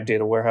of Hive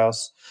data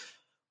warehouse.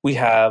 We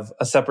have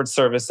a separate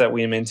service that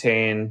we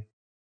maintain,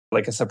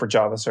 like a separate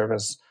Java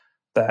service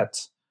that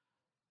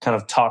kind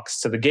of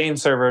talks to the game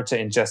server to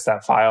ingest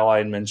that file I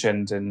had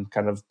mentioned and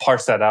kind of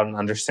parse that out and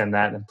understand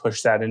that and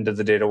push that into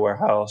the data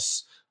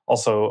warehouse,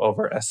 also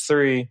over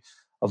S3,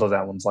 although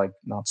that one's like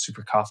not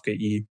super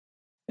Kafka-y.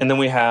 And then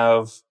we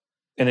have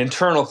an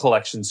internal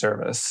collection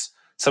service,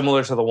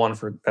 similar to the one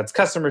that's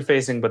customer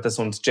facing, but this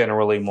one's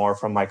generally more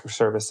from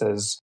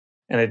microservices.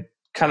 And it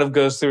kind of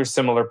goes through a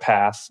similar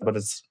path, but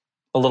it's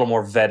a little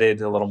more vetted,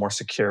 a little more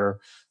secure.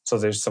 So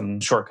there's some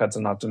shortcuts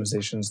and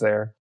optimizations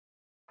there.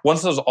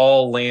 Once those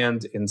all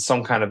land in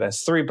some kind of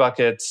S3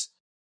 bucket,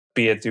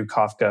 be it through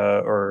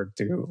Kafka or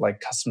through like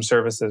custom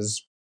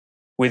services,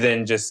 we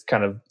then just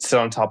kind of sit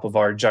on top of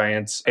our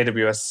giant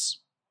AWS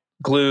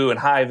Glue and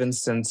Hive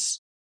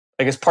instance.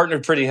 I guess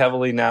partnered pretty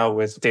heavily now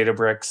with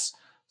Databricks,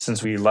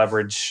 since we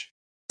leverage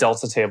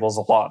Delta tables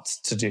a lot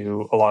to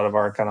do a lot of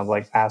our kind of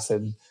like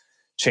ACID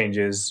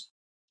changes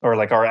or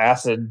like our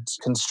ACID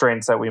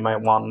constraints that we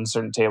might want in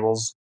certain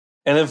tables.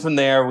 And then from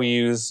there, we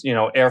use,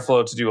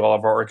 Airflow to do all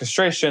of our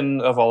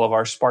orchestration of all of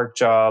our Spark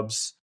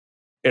jobs.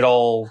 It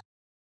all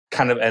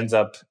kind of ends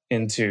up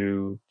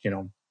into,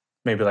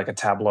 maybe like a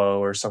Tableau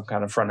or some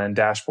kind of front-end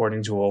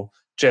dashboarding tool.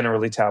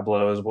 Generally,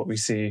 Tableau is what we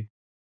see.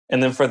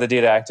 And then for the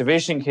data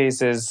activation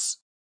cases,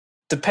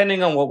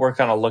 depending on what we're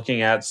kind of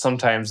looking at,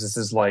 sometimes this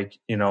is like,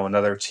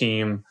 another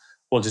team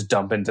will just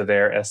dump into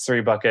their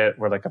S3 bucket.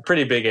 We're like a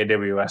pretty big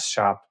AWS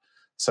shop.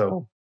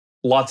 So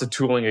lots of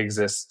tooling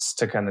exists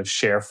to kind of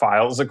share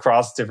files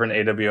across different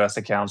AWS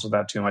accounts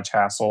without too much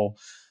hassle.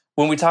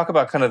 When we talk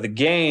about kind of the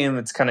game,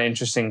 it's kind of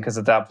interesting because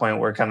at that point,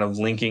 we're kind of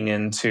linking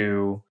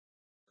into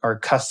our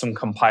custom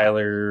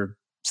compiler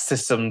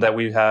system that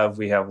we have.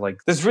 We have like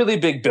this really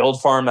big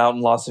build farm out in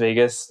Las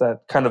Vegas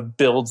that kind of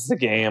builds the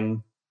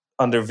game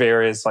under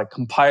various like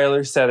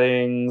compiler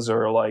settings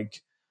or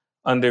like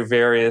under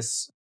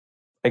various,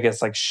 I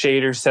guess, like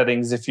shader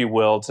settings, if you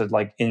will, to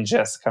like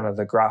ingest kind of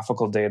the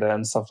graphical data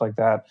and stuff like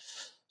that.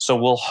 So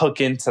we'll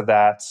hook into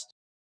that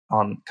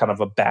on kind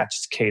of a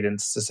batched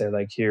cadence to say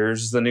like,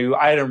 here's the new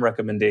item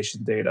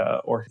recommendation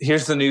data, or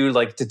here's the new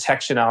like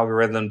detection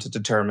algorithm to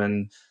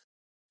determine,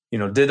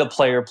 did a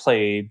player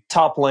play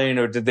top lane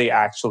or did they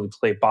actually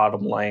play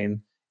bottom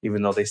lane,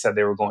 even though they said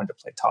they were going to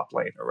play top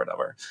lane or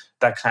whatever.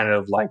 That kind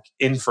of like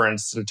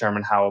inference to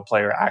determine how a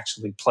player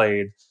actually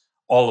played.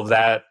 All of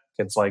that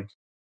gets like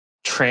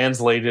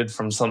translated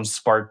from some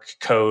Spark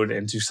code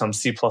into some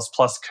C++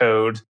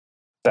 code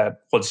that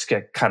will just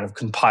get kind of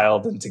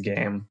compiled into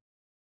game.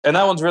 And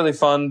that one's really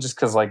fun just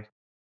because like,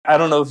 I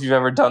don't know if you've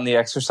ever done the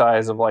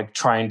exercise of like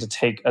trying to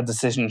take a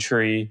decision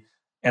tree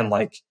and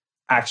like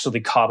actually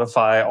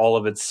codify all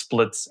of its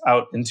splits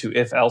out into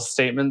if-else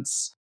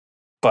statements.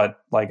 But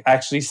like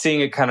actually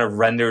seeing it kind of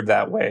rendered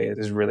that way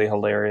is really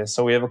hilarious.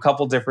 So we have a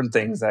couple different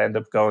things that end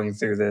up going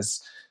through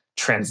this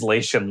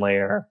translation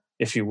layer,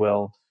 if you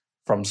will,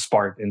 from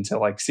Spark into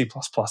like C++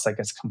 that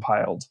gets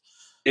compiled.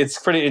 It's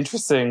pretty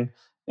interesting.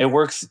 It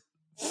works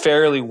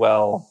fairly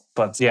well,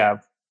 but yeah,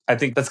 I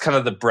think that's kind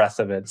of the breadth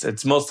of it.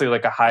 It's mostly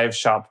like a Hive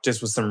shop,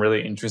 just with some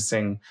really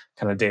interesting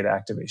kind of data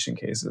activation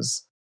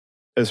cases.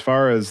 As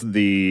far as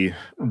the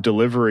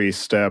delivery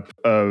step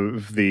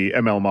of the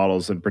ML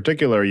models in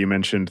particular, you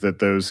mentioned that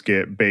those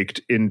get baked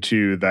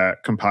into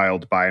that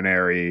compiled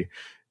binary.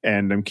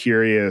 And I'm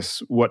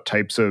curious what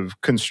types of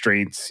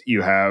constraints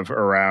you have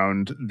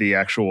around the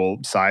actual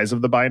size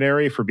of the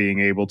binary for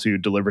being able to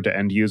deliver to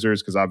end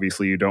users, because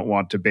obviously you don't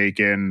want to bake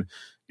in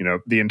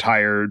the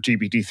entire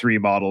GPT-3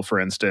 model, for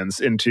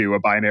instance, into a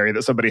binary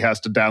that somebody has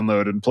to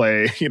download and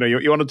play. You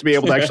want it to be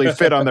able to actually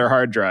fit on their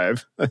hard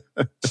drive.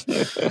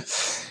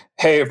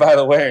 hey, by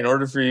the way, in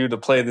order for you to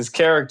play this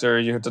character,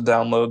 you have to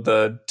download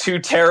the 2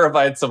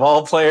 terabytes of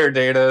all player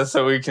data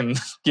so we can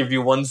give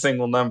you one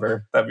single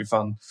number. That'd be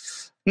fun.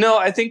 No,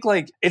 I think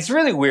like it's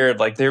really weird.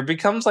 Like there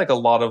becomes like a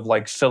lot of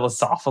like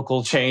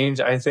philosophical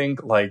change. I think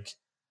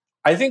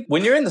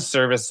when you're in the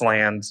service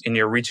land and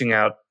you're reaching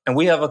out, and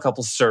we have a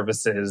couple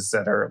services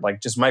that are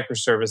like just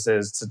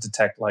microservices to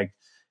detect like,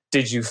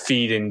 did you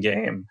feed in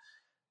game?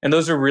 And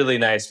those are really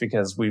nice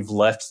because we've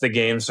left the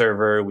game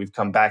server, we've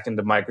come back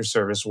into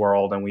microservice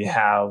world, and we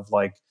have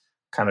like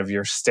kind of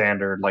your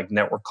standard like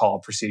network call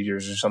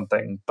procedures or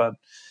something. But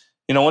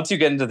once you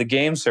get into the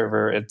game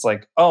server, it's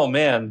like, oh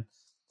man,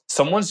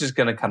 someone's just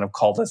going to kind of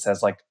call this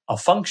as like a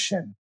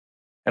function.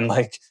 And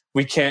like,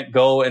 we can't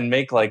go and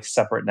make like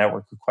separate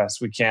network requests.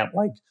 We can't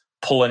like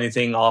pull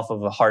anything off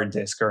of a hard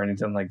disk or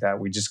anything like that.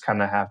 We just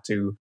kind of have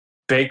to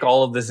bake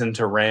all of this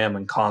into RAM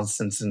and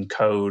constants and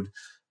code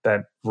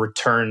that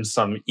return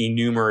some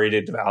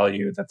enumerated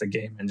value that the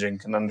game engine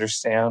can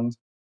understand.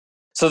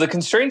 So the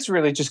constraints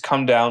really just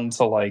come down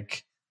to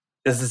like,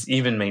 is this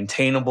even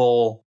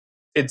maintainable?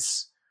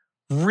 It's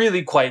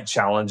really quite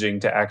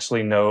challenging to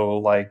actually know,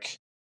 like,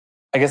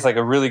 I guess like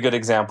a really good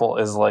example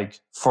is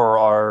like for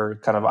our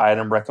kind of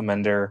item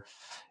recommender,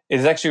 it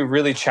is actually a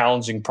really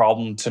challenging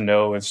problem to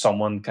know if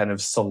someone kind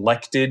of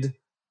selected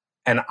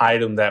an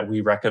item that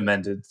we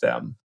recommended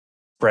them.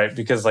 Right.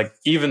 Because like,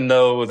 even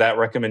though that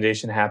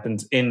recommendation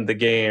happens in the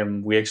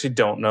game, we actually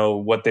don't know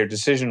what their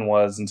decision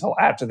was until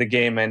after the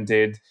game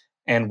ended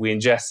and we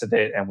ingested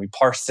it and we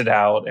parsed it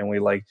out and we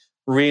like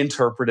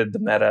reinterpreted the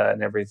meta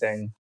and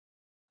everything.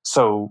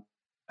 So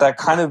that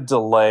kind of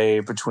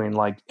delay between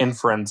like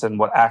inference and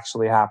what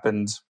actually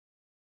happened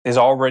is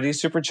already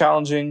super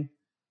challenging.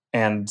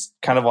 And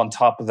kind of on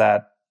top of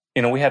that,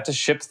 we have to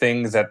ship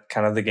things that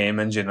kind of the game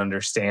engine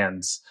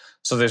understands.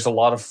 So there's a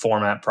lot of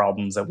format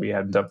problems that we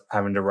end up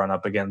having to run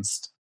up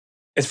against.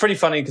 It's pretty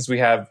funny because we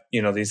have,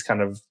 these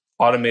kind of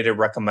automated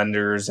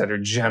recommenders that are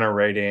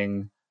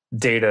generating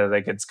data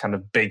that gets kind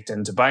of baked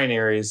into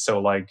binaries. So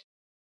like,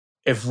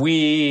 if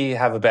we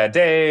have a bad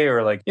day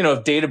or like,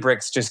 if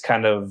Databricks just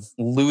kind of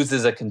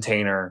loses a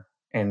container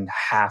and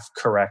half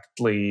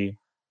correctly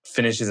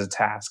finishes a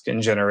task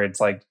and generates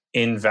like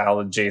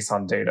invalid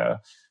JSON data,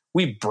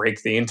 we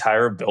break the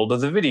entire build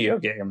of the video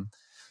game.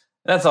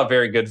 That's not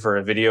very good for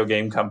a video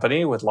game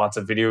company with lots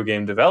of video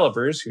game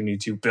developers who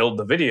need to build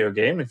the video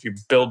game. If you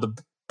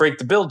break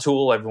the build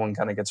tool, everyone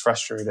kind of gets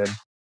frustrated.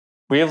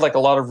 We have like a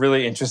lot of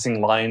really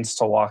interesting lines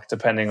to walk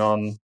depending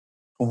on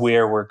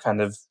where we're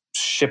kind of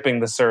shipping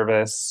the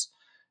service,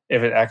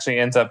 if it actually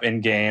ends up in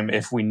game,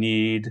 if we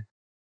need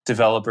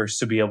developers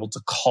to be able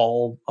to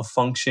call a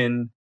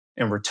function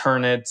and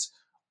return it,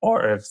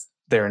 or if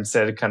they're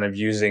instead kind of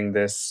using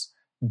this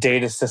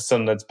data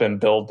system that's been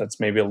built that's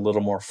maybe a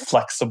little more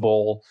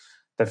flexible,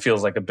 that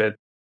feels like a bit,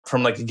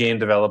 from like a game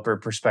developer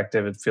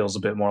perspective, it feels a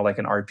bit more like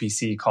an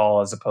RPC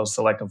call as opposed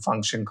to like a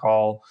function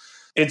call.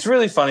 It's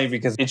really funny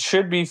because it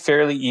should be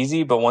fairly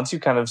easy, but once you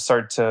kind of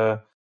start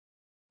to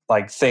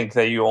like think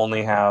that you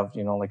only have,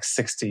 like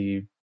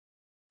 60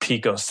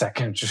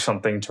 picoseconds or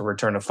something to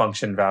return a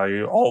function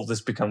value, all of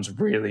this becomes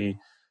really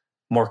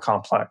more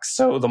complex.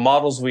 So the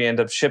models we end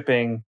up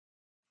shipping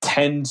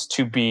tend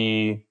to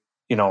be,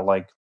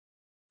 like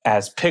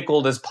as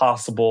pickled as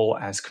possible,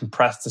 as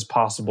compressed as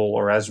possible,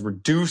 or as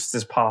reduced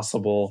as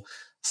possible,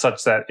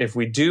 such that if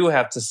we do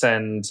have to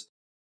send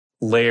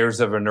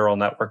layers of a neural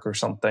network or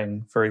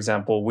something, for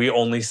example, we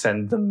only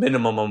send the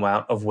minimum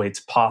amount of weights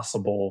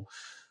possible,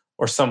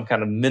 or some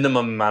kind of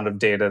minimum amount of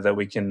data that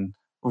we can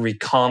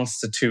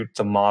reconstitute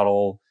the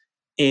model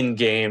in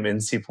game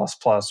in C++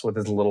 with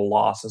as little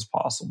loss as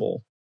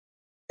possible.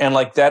 And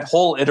like that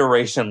whole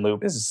iteration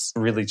loop is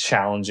really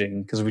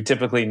challenging because we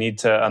typically need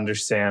to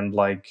understand,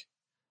 like,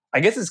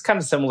 I guess it's kind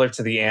of similar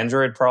to the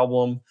Android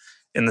problem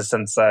in the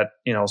sense that,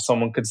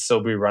 someone could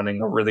still be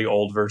running a really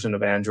old version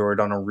of Android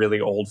on a really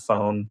old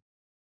phone.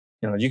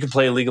 You could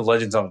play League of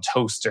Legends on a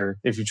toaster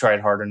if you tried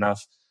hard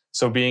enough.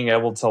 So being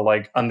able to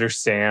like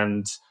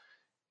understand,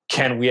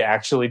 can we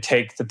actually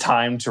take the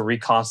time to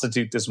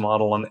reconstitute this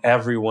model on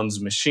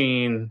everyone's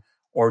machine?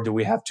 Or do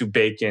we have to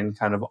bake in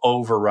kind of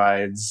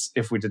overrides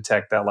if we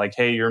detect that, like,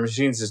 hey, your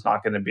machine's just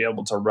not going to be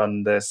able to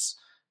run this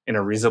in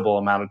a reasonable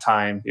amount of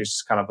time? It's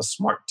just kind of a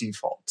smart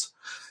default.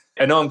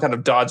 I know I'm kind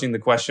of dodging the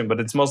question,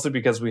 but it's mostly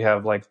because we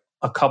have like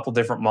a couple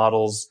different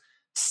models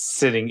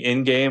sitting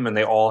in game and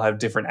they all have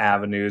different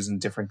avenues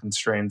and different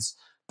constraints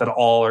that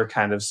all are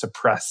kind of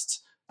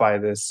suppressed by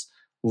this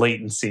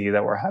latency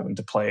that we're having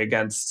to play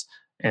against,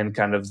 and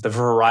kind of the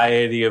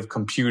variety of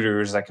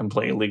computers that can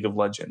play League of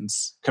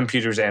Legends,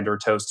 computers and or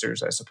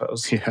toasters, I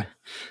suppose. Yeah.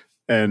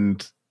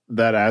 And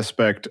that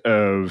aspect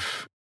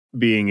of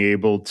being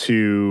able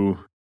to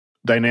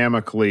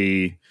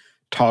dynamically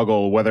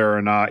toggle whether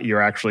or not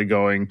you're actually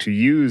going to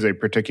use a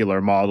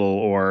particular model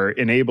or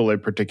enable a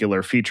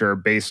particular feature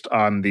based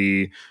on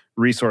the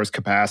resource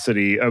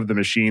capacity of the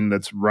machine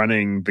that's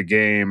running the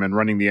game and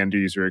running the end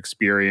user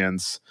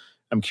experience.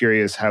 I'm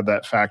curious how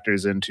that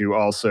factors into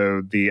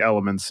also the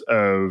elements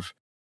of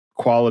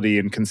quality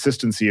and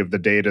consistency of the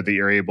data that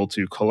you're able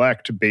to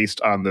collect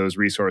based on those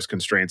resource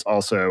constraints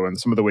also, and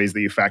some of the ways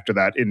that you factor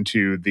that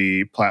into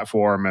the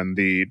platform and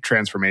the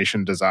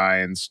transformation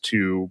designs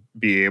to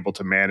be able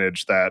to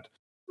manage that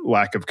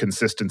lack of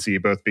consistency,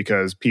 both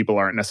because people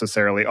aren't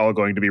necessarily all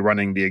going to be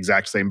running the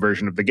exact same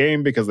version of the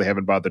game because they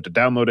haven't bothered to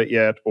download it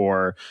yet,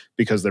 or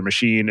because their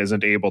machine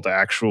isn't able to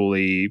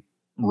actually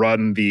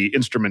run the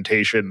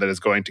instrumentation that is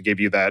going to give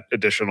you that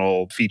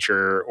additional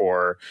feature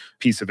or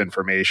piece of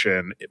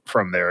information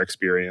from their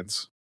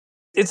experience.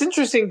 It's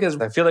interesting because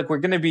I feel like we're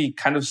going to be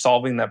kind of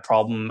solving that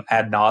problem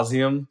ad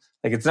nauseum.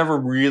 Like it's never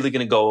really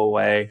going to go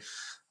away.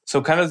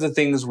 So kind of the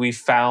things we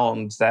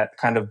found that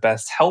kind of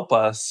best help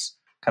us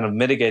kind of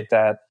mitigate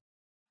that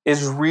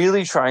is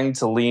really trying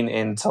to lean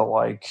into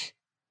like,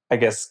 I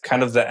guess,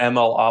 kind of the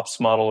ML ops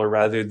model, or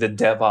rather the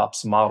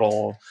DevOps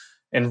model,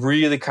 and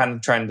really kind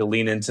of trying to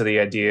lean into the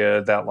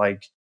idea that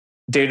like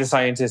data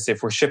scientists,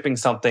 if we're shipping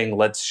something,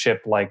 let's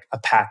ship like a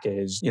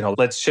package,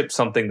 let's ship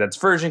something that's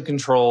version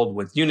controlled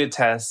with unit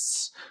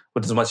tests,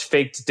 with as much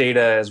faked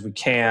data as we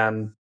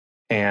can,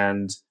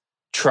 and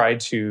try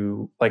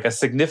to like a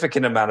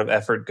significant amount of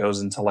effort goes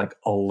into like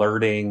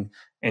alerting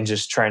and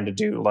just trying to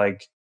do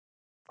like,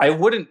 I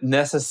wouldn't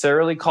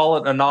necessarily call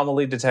it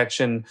anomaly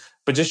detection,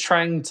 but just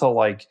trying to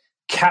like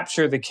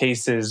capture the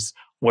cases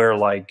where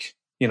like,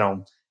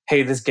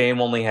 hey, this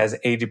game only has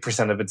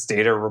 80% of its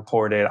data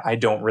reported. I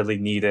don't really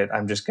need it.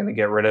 I'm just going to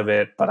get rid of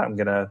it, but I'm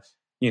going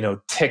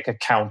to, tick a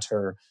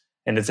counter.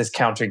 And if this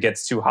counter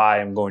gets too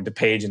high, I'm going to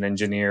page an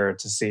engineer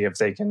to see if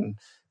they can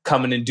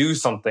come in and do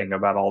something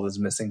about all this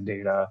missing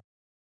data.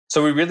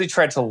 So we really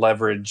tried to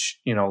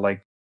leverage,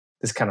 like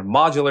this kind of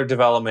modular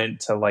development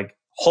to like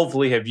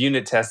hopefully have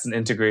unit tests and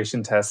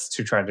integration tests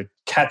to try to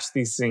catch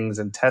these things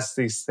and test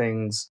these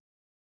things.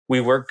 We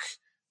work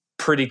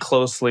pretty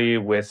closely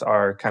with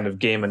our kind of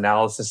game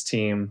analysis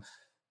team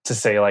to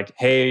say like,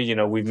 hey,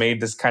 we've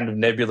made this kind of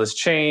nebulous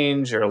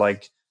change, or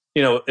like,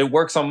 it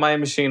works on my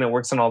machine, it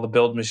works on all the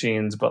build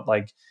machines, but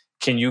like,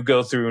 can you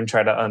go through and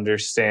try to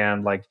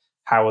understand like,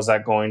 how is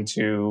that going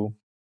to,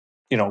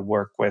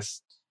 work with,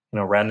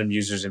 random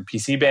users in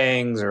PC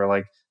bangs, or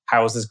like,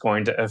 how is this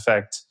going to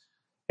affect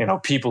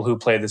people who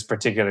play this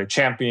particular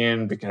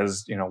champion,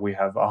 because, we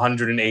have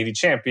 180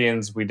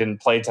 champions. We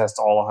didn't play test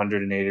all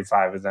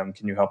 185 of them.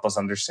 Can you help us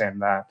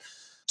understand that?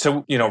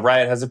 So,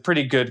 Riot has a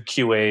pretty good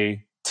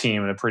QA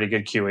team and a pretty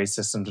good QA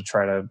system to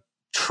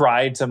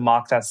try to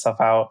mock that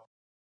stuff out.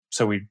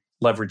 So we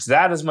leverage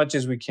that as much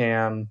as we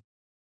can.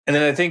 And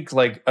then I think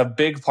like a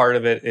big part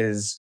of it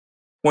is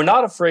we're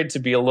not afraid to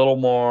be a little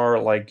more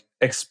like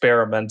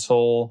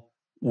experimental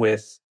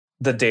with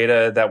the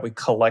data that we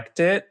collect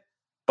it.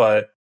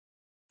 But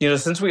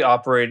since we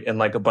operate in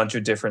like a bunch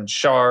of different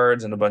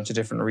shards and a bunch of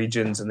different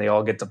regions and they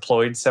all get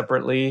deployed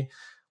separately,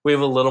 we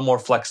have a little more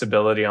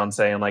flexibility on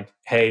saying like,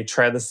 hey,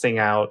 try this thing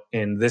out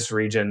in this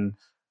region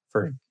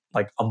for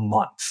like a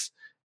month.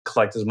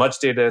 Collect as much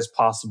data as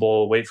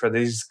possible, wait for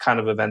these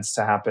kind of events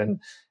to happen,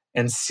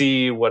 and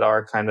see what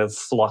our kind of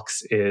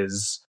flux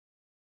is,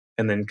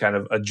 and then kind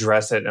of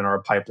address it in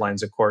our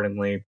pipelines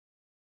accordingly.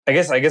 I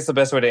guess the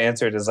best way to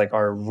answer it is like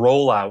our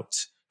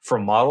rollout for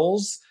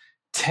models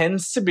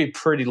tends to be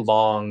pretty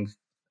long,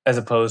 as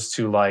opposed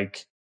to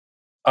like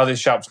other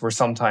shops where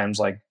sometimes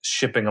like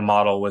shipping a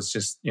model was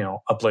just,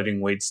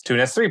 uploading weights to an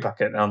S3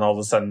 bucket, and all of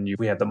a sudden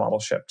we had the model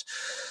shipped.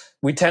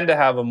 We tend to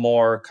have a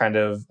more kind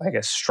of, I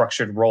guess,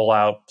 structured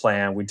rollout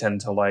plan. We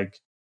tend to like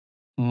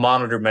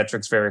monitor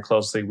metrics very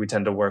closely. We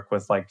tend to work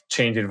with like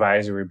change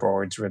advisory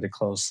boards really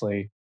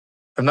closely.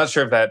 I'm not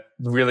sure if that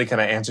really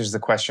kind of answers the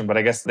question, but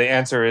I guess the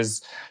answer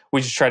is we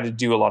just try to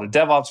do a lot of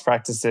DevOps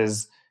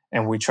practices,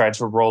 and we try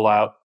to roll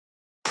out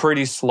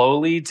pretty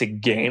slowly to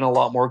gain a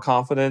lot more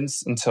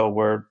confidence until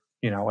we're,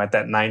 at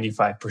that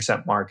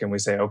 95% mark, and we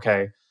say,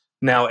 okay,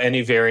 now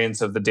any variance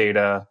of the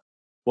data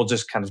we'll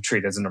just kind of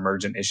treat as an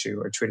emergent issue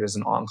or treat as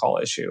an on-call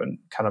issue and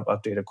kind of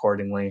update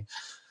accordingly.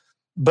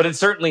 But it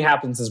certainly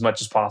happens as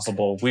much as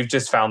possible. We've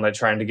just found that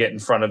trying to get in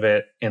front of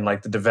it in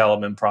like the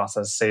development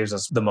process saves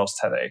us the most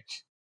headache.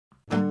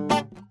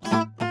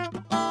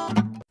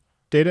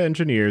 Data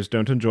engineers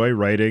don't enjoy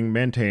writing,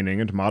 maintaining,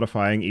 and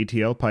modifying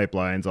ETL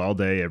pipelines all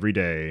day, every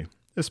day,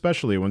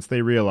 especially once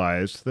they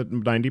realized that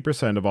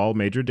 90% of all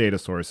major data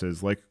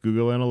sources like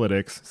Google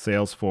Analytics,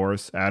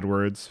 Salesforce,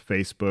 AdWords,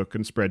 Facebook,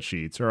 and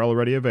spreadsheets are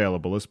already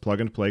available as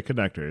plug-and-play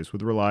connectors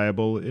with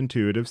reliable,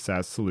 intuitive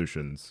SaaS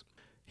solutions.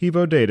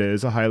 Hevo Data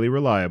is a highly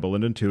reliable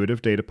and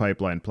intuitive data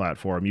pipeline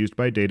platform used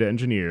by data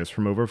engineers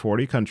from over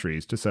 40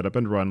 countries to set up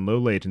and run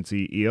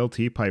low-latency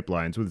ELT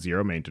pipelines with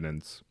zero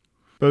maintenance.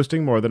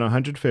 Boasting more than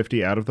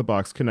 150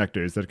 out-of-the-box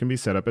connectors that can be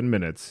set up in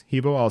minutes,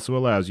 Hevo also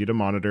allows you to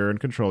monitor and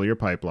control your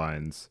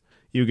pipelines.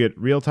 You get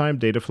real-time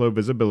data flow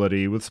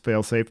visibility with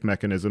fail-safe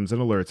mechanisms and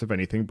alerts if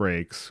anything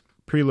breaks.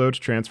 Preload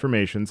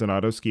transformations and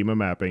auto-schema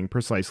mapping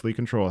precisely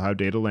control how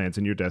data lands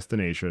in your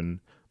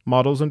destination.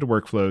 Models and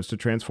workflows to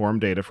transform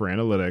data for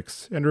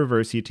analytics, and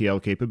reverse ETL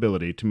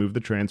capability to move the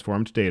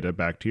transformed data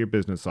back to your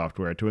business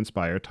software to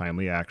inspire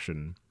timely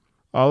action.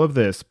 All of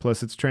this,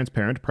 plus its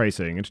transparent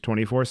pricing and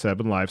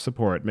 24/7 live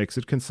support, makes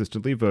it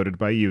consistently voted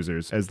by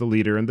users as the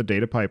leader in the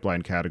data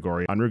pipeline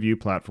category on review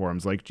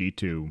platforms like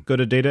G2. Go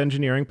to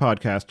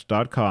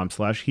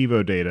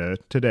dataengineeringpodcast.com/HevoData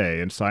today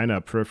and sign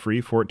up for a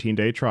free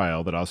 14-day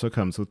trial that also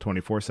comes with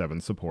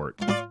 24/7 support.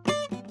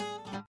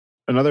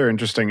 Another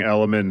interesting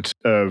element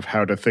of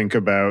how to think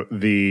about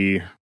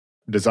the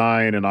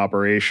design and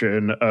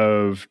operation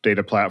of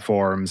data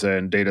platforms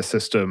and data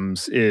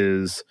systems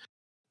is,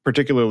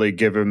 particularly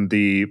given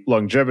the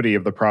longevity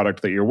of the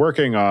product that you're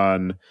working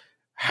on,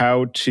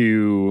 how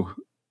to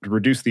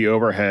reduce the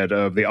overhead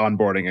of the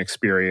onboarding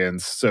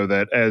experience so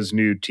that as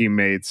new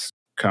teammates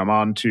come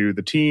onto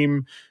the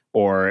team,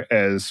 or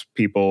as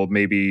people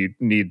maybe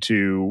need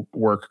to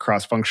work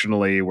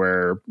cross-functionally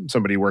where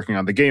somebody working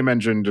on the game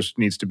engine just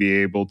needs to be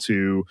able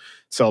to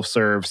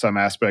self-serve some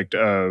aspect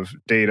of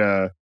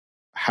data.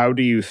 How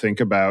do you think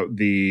about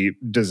the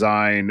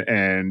design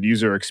and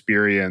user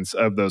experience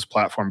of those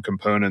platform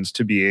components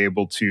to be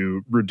able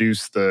to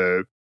reduce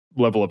the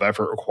level of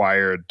effort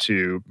required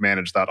to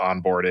manage that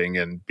onboarding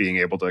and being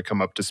able to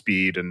come up to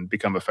speed and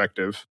become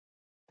effective?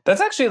 That's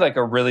actually like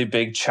a really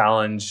big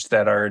challenge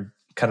that our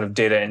kind of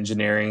data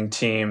engineering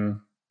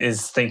team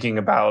is thinking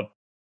about,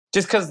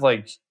 just because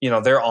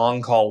their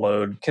on-call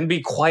load can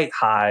be quite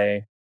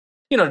high,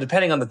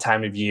 depending on the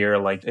time of year.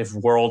 Like if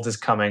World is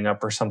coming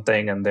up or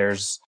something and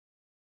there's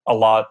a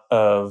lot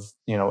of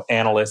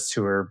analysts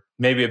who are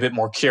maybe a bit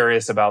more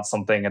curious about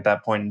something at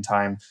that point in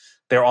time,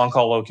 their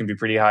on-call load can be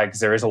pretty high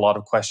because there is a lot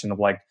of question of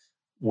like,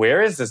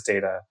 where is this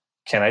data?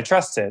 Can I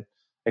trust it?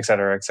 Et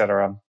cetera, et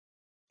cetera.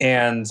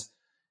 And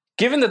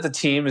given that the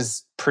team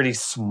is pretty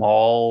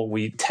small,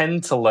 we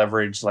tend to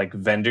leverage like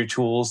vendor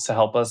tools to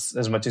help us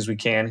as much as we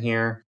can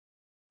here.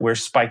 We're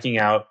spiking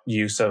out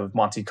use of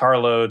Monte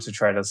Carlo to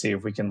try to see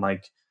if we can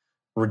like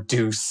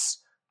reduce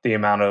the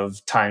amount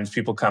of times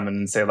people come in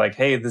and say like,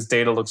 hey, this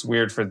data looks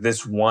weird for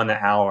this 1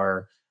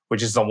 hour,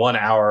 which is the 1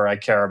 hour I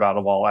care about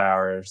of all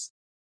hours.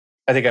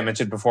 I think I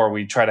mentioned before,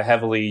 we try to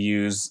heavily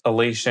use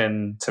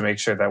Elation to make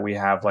sure that we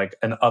have like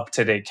an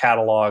up-to-date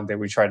catalog that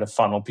we try to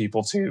funnel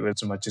people to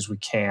as much as we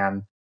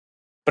can.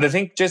 But I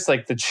think just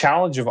like the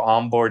challenge of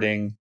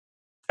onboarding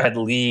at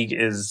League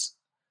is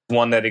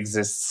one that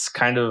exists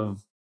kind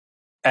of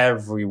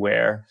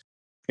everywhere.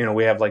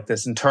 We have like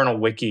this internal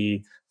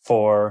wiki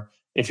for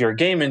if you're a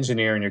game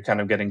engineer and you're kind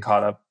of getting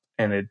caught up,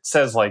 and it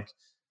says like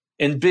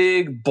in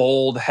big,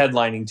 bold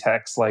headlining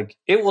text, like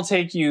it will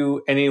take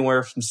you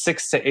anywhere from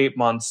 6 to 8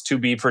 months to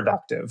be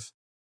productive.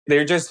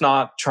 They're just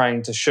not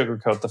trying to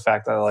sugarcoat the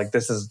fact that like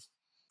this is,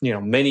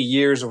 many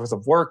years worth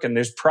of work and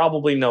there's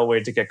probably no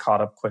way to get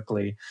caught up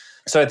quickly.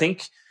 So I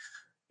think,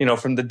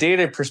 from the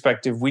data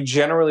perspective, we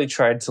generally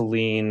tried to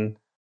lean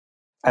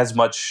as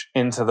much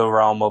into the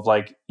realm of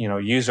like,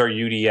 use our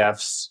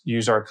UDFs,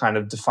 use our kind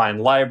of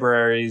defined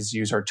libraries,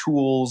 use our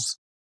tools,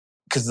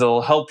 because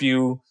they'll help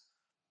you,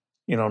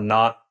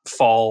 not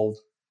fall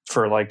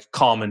for like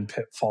common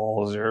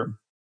pitfalls or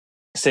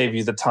save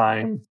you the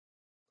time.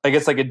 I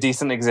guess like a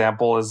decent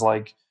example is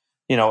like,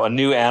 a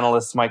new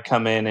analyst might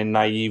come in and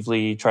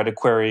naively try to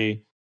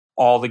query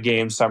all the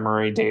game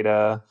summary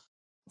data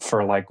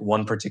for like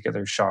one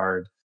particular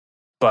shard.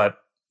 But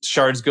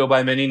shards go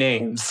by many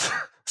names.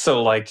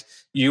 So like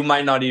you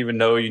might not even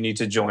know you need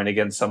to join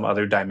against some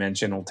other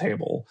dimensional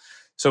table.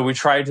 So we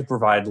try to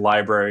provide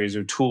libraries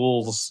or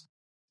tools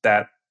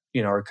that,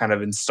 are kind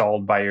of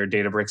installed by your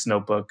Databricks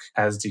notebook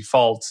as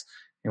default.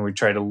 And we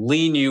try to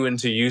lean you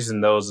into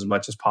using those as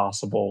much as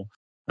possible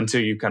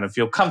until you kind of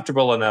feel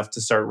comfortable enough to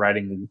start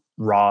writing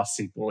raw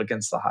SQL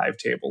against the Hive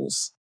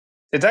tables.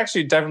 It's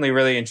actually definitely a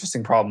really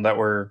interesting problem that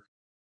we're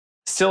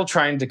still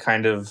trying to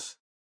kind of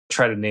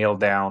try to nail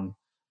down.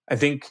 I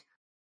think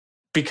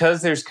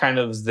because there's kind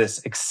of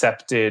this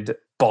accepted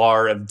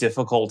bar of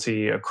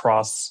difficulty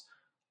across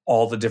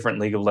all the different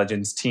League of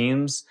Legends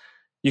teams,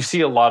 you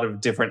see a lot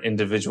of different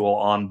individual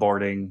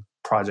onboarding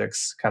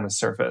projects kind of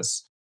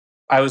surface.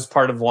 I was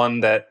part of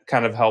one that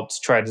kind of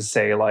helped try to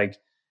say like,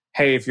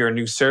 hey, if you're a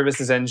new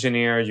services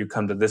engineer, you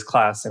come to this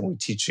class and we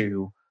teach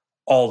you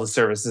all the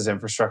services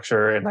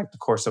infrastructure in like the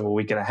course of a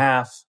week and a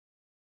half.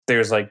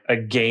 There's like a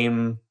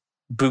game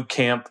boot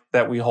camp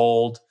that we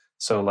hold.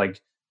 So like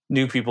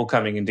new people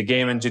coming into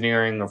game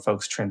engineering or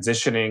folks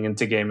transitioning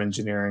into game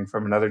engineering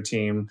from another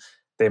team,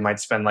 they might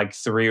spend like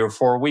 3 or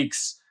 4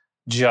 weeks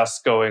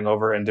just going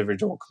over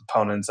individual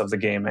components of the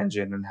game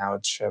engine and how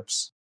it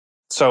ships.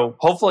 So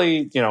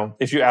hopefully,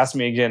 if you ask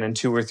me again in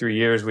 2 or 3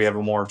 years, we have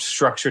a more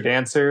structured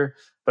answer.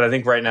 But I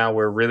think right now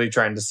we're really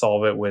trying to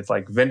solve it with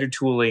like vendor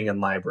tooling and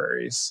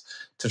libraries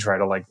to try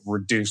to like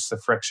reduce the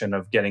friction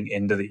of getting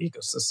into the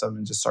ecosystem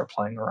and just start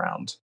playing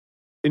around.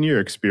 In your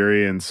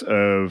experience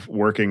of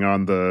working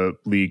on the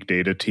League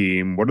data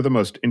team, what are the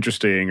most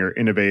interesting or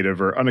innovative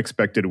or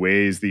unexpected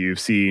ways that you've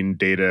seen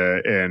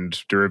data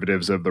and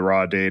derivatives of the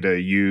raw data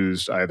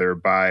used either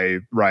by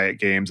Riot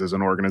Games as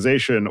an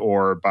organization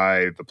or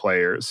by the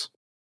players?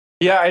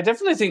 Yeah, I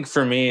definitely think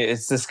for me,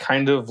 it's this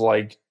kind of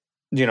like,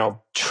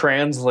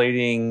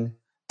 translating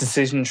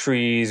decision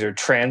trees or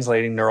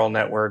translating neural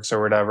networks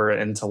or whatever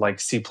into like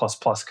C++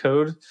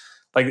 code.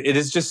 Like it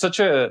is just such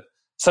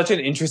an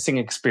interesting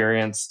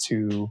experience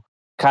to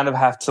kind of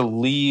have to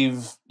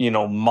leave,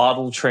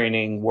 model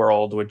training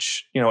world,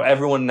 which,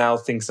 everyone now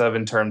thinks of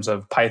in terms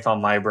of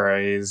Python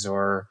libraries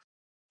or,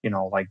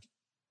 like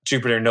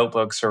Jupyter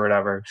notebooks or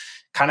whatever,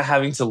 kind of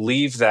having to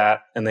leave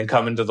that and then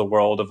come into the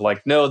world of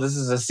like, no, this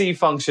is a C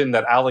function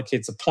that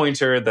allocates a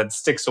pointer that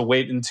sticks a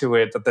weight into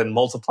it that then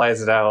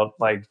multiplies it out.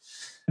 Like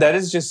that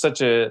is just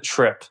such a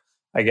trip,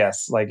 I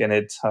guess. Like, and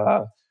it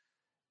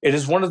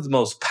is one of the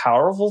most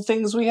powerful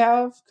things we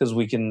have because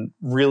we can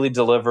really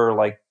deliver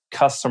like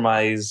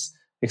customized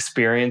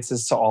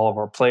experiences to all of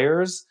our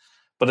players.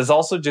 But it's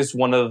also just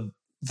one of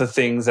the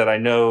things that I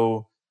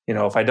know,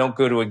 if I don't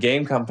go to a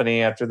game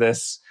company after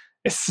this,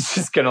 it's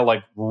just going to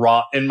like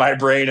rot in my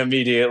brain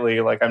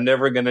immediately. Like I'm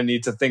never going to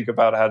need to think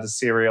about how to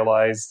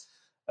serialize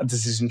a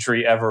decision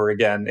tree ever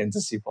again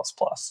into C++.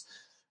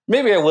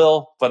 Maybe I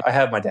will, but I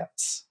have my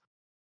doubts.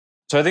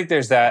 So I think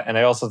there's that. And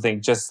I also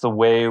think just the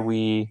way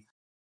we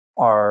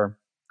are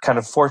kind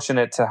of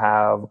fortunate to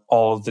have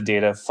all of the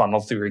data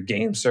funnel through a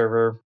game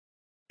server.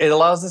 It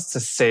allows us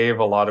to save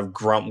a lot of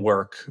grunt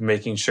work,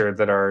 making sure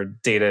that our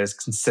data is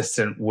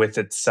consistent with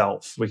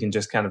itself. We can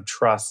just kind of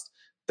trust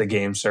the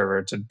game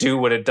server to do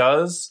what it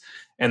does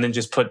and then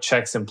just put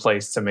checks in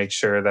place to make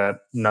sure that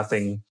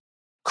nothing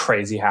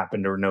crazy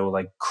happened or no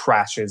like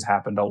crashes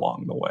happened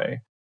along the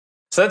way.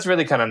 So that's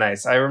really kind of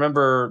nice. I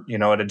remember,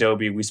 at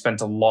Adobe, we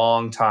spent a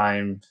long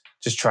time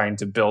just trying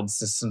to build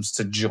systems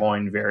to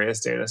join various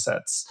data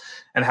sets.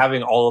 And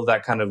having all of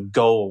that kind of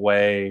go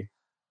away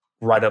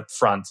right up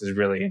front is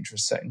really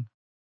interesting.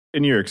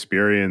 In your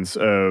experience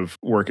of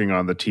working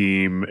on the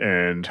team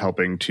and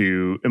helping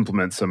to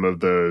implement some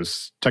of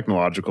those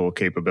technological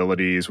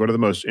capabilities, what are the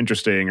most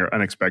interesting or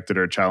unexpected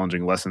or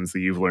challenging lessons that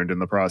you've learned in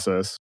the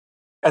process?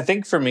 I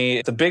think for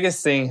me, the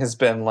biggest thing has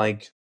been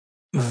like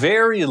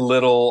very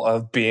little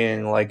of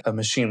being like a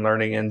machine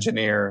learning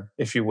engineer,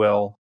 if you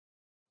will,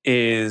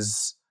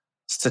 is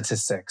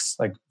statistics,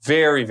 like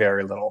very,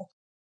 very little.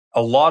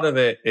 A lot of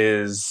it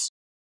is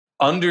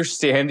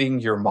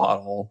understanding your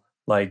model.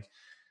 Like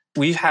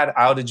we've had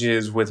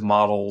outages with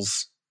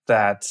models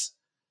that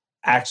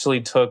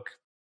actually took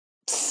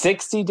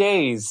 60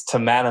 days to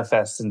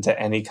manifest into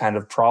any kind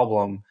of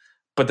problem.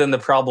 But then the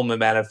problem it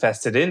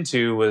manifested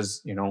into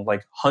was,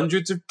 like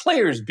hundreds of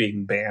players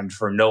being banned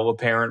for no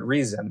apparent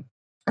reason.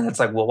 And it's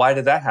like, well, why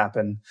did that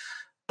happen?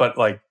 But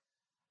like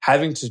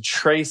having to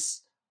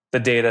trace the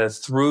data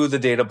through the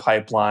data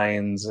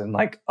pipelines and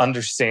like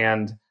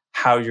understand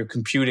how you're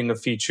computing a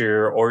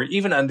feature, or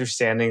even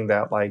understanding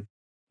that like,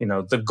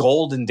 the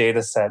golden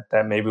data set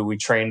that maybe we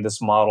trained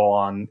this model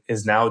on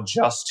is now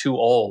just too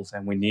old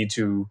and we need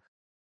to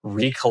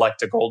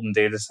recollect a golden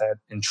data set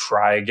and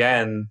try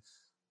again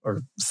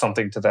or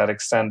something to that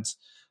extent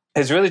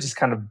has really just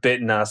kind of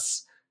bitten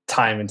us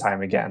time and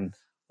time again.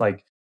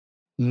 Like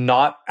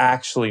not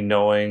actually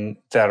knowing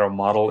that our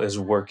model is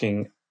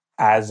working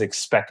as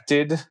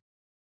expected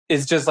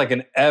is just like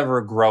an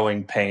ever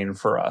growing pain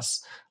for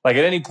us. Like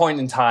at any point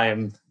in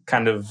time,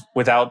 kind of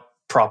without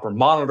proper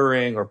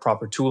monitoring or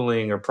proper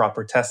tooling or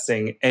proper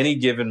testing, any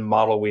given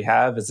model we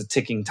have is a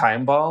ticking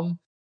time bomb.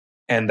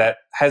 And that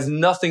has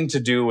nothing to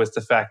do with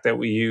the fact that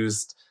we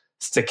used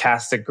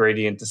stochastic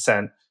gradient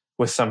descent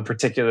with some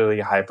particularly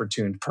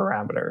hypertuned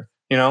parameter.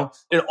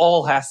 It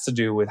all has to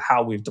do with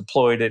how we've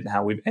deployed it and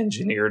how we've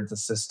engineered the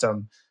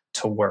system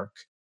to work.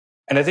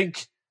 And I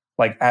think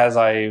like as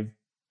I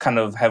kind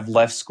of have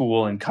left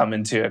school and come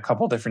into a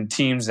couple different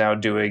teams now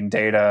doing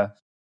data,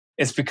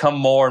 it's become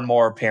more and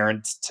more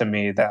apparent to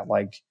me that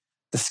like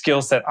the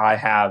skill set I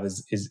have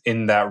is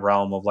in that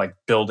realm of like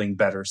building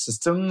better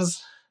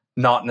systems,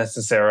 not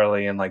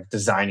necessarily in like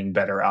designing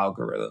better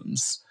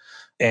algorithms.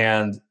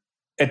 And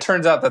it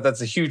turns out that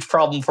that's a huge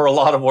problem for a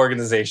lot of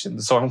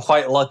organizations. So I'm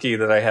quite lucky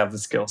that I have the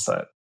skill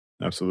set.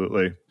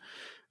 Absolutely.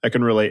 I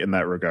can relate in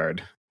that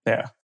regard.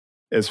 Yeah.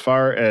 As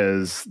far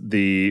as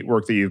the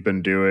work that you've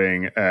been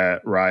doing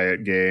at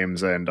Riot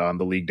Games and on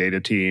the League Data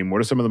team,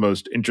 what are some of the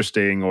most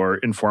interesting or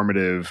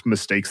informative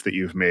mistakes that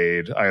you've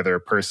made, either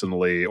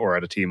personally or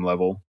at a team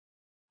level?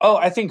 Oh,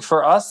 I think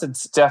for us,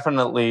 it's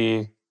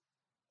definitely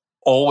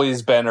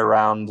always been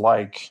around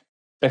like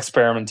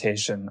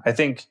experimentation. I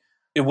think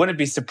it wouldn't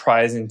be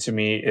surprising to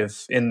me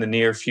if in the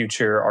near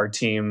future, our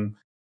team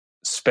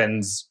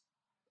spends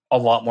a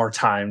lot more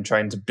time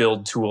trying to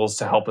build tools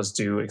to help us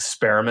do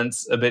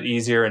experiments a bit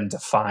easier and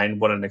define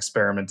what an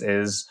experiment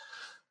is.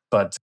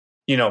 But,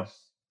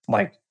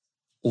 like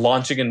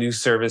launching a new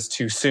service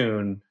too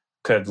soon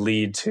could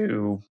lead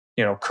to,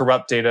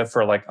 corrupt data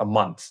for like a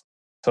month.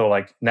 So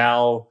like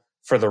now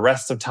for the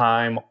rest of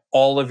time,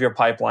 all of your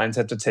pipelines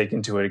have to take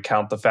into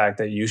account the fact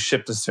that you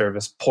shipped a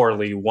service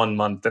poorly 1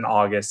 month in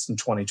August in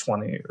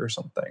 2020 or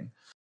something.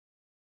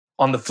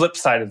 On the flip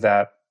side of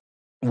that,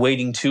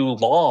 waiting too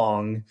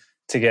long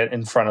to get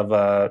in front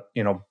of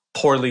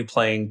poorly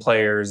playing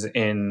players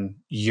in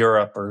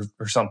Europe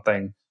or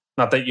something.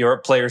 Not that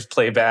Europe players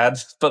play bad,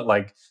 but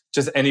like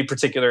just any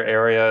particular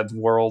area of the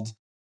world,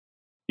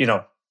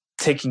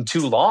 taking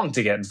too long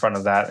to get in front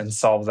of that and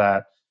solve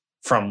that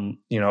from,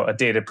 a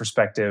data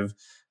perspective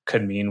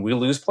could mean we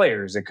lose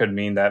players. It could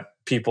mean that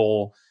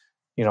people,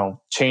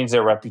 change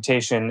their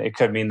reputation. It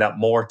could mean that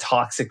more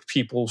toxic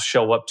people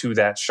show up to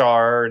that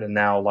shard. And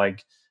now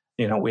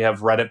we have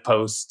Reddit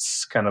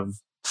posts kind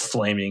of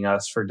flaming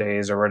us for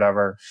days or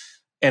whatever.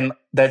 And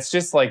that's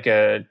just like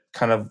a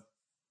kind of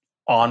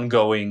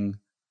ongoing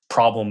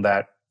problem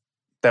that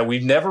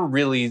we've never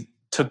really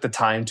took the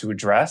time to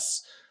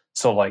address.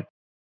 So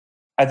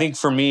I think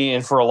for me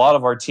and for a lot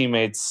of our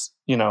teammates,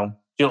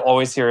 you'll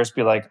always hear us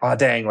be like, oh,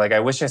 dang, I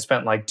wish I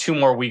spent 2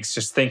 more weeks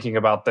just thinking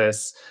about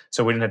this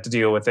so we didn't have to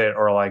deal with it.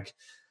 Or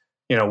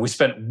we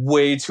spent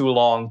way too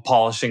long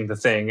polishing the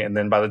thing. And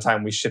then by the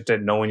time we shipped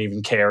it, no one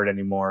even cared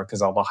anymore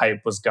because all the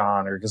hype was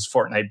gone or because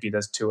Fortnite beat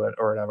us to it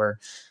or whatever.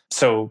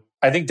 So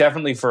I think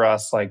definitely for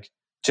us,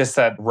 just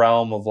that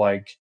realm of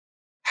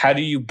how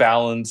do you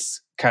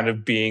balance kind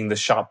of being the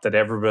shop that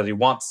everybody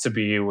wants to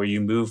be, where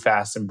you move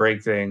fast and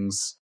break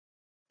things,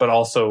 but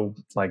also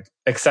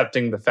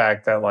accepting the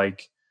fact that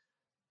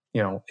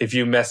if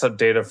you mess up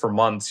data for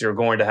months, you're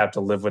going to have to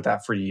live with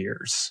that for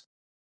years.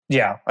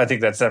 Yeah, I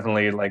think that's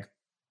definitely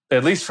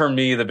at least for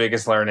me, the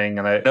biggest learning.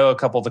 And I know a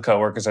couple of the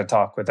coworkers I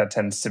talk with, that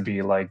tends to be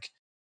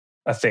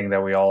a thing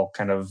that we all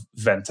kind of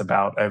vent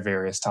about at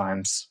various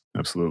times.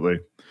 Absolutely.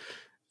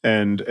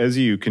 And as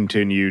you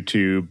continue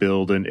to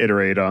build and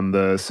iterate on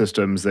the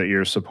systems that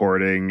you're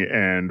supporting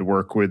and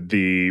work with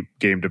the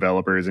game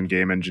developers and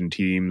game engine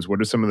teams,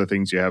 what are some of the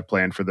things you have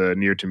planned for the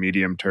near to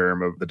medium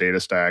term of the data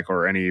stack,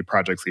 or any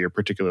projects that you're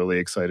particularly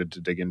excited to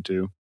dig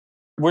into?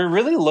 We're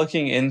really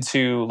looking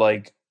into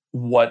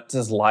what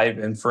does live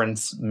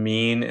inference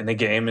mean in a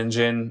game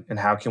engine, and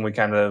how can we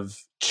kind of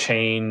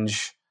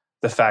change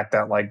the fact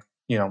that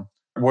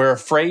we're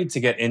afraid to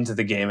get into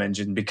the game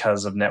engine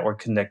because of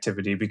network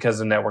connectivity,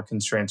 because of network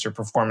constraints or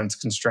performance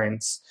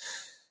constraints.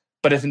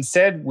 But if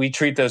instead we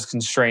treat those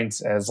constraints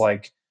as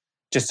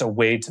just a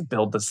way to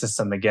build the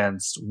system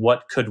against,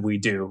 what could we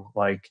do?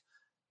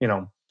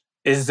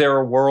 Is there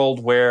a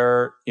world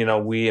where, we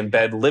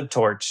embed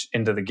libtorch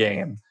into the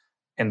game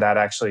and that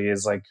actually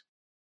is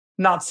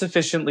not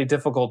sufficiently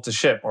difficult to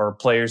ship, or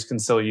players can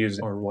still use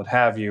it, or what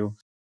have you?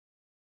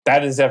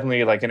 That is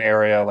definitely an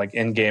area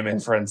in-game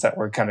inference that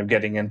we're kind of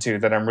getting into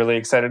that I'm really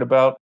excited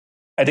about.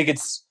 I think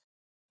it's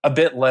a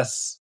bit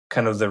less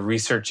kind of the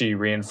researchy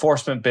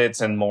reinforcement bits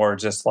and more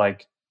just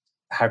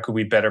how could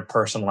we better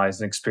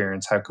personalize an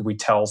experience? How could we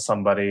tell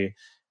somebody,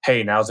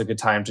 hey, now's a good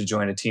time to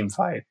join a team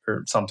fight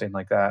or something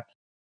like that?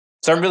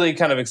 So I'm really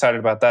kind of excited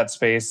about that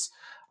space.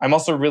 I'm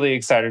also really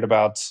excited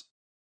about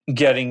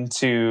getting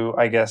to,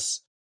 I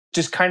guess,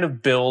 just kind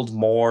of build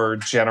more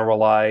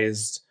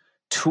generalized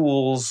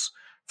tools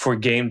for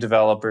game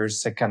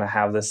developers to kind of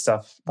have this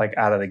stuff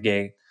out of the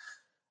gate.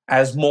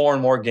 As more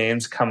and more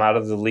games come out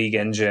of the League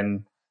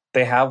engine,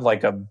 they have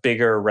a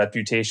bigger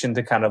reputation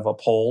to kind of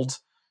uphold,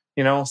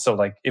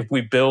 So if we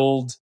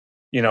build,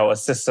 a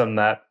system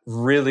that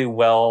really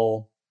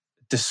well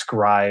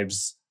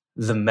describes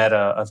the meta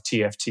of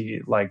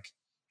TFT,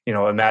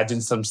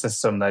 imagine some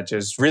system that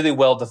just really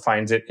well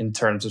defines it in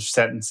terms of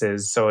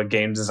sentences, so a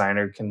game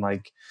designer can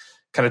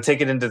kind of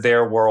take it into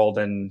their world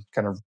and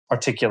kind of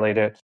articulate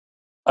it.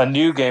 A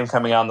new game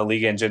coming out in the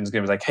League engine is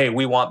going to be hey,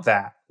 we want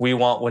that. We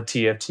want what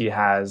TFT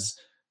has,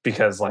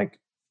 because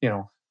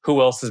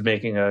who else is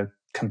making a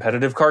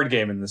competitive card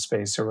game in this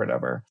space or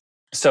whatever?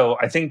 So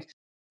I think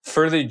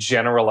further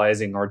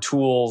generalizing our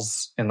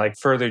tools and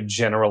further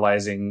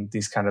generalizing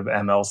these kind of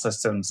ML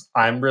systems,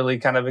 I'm really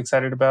kind of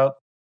excited about.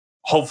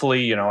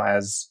 Hopefully,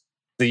 as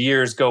the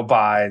years go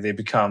by, they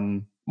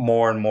become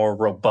more and more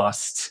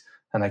robust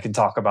and I can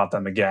talk about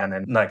them again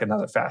in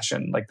another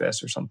fashion like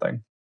this or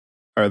something.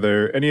 Are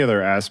there any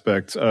other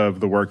aspects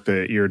of the work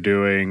that you're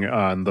doing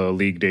on the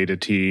League data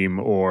team,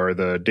 or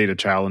the data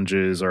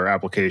challenges or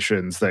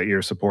applications that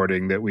you're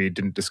supporting that we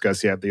didn't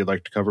discuss yet that you'd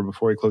like to cover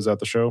before we close out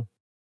the show?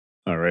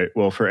 All right.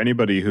 Well, for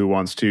anybody who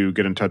wants to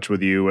get in touch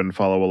with you and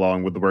follow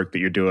along with the work that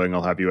you're doing,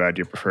 I'll have you add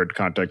your preferred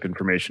contact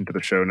information to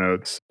the show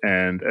notes.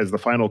 And as the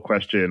final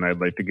question, I'd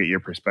like to get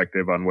your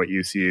perspective on what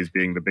you see as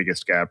being the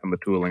biggest gap in the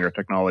tooling or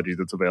technology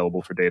that's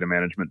available for data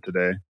management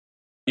today.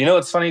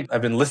 It's funny.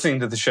 I've been listening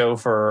to the show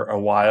for a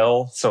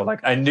while. So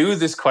I knew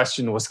this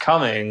question was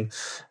coming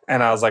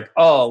and I was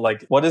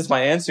what is my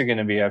answer going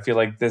to be? I feel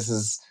like this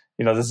is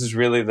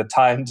really the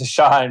time to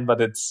shine, but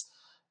it's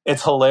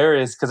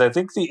hilarious because I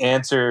think the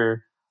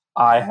answer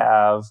I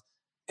have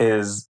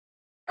is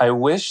I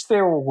wish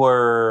there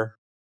were,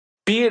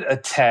 be it a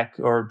tech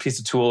or a piece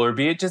of tool, or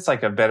be it just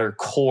a better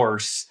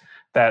course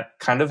that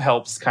kind of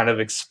helps kind of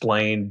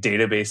explain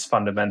database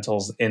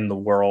fundamentals in the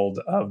world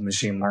of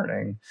machine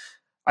learning.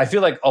 I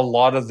feel like a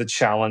lot of the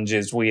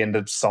challenges we end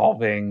up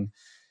solving,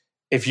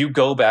 if you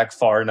go back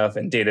far enough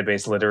in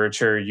database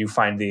literature, you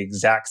find the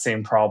exact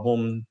same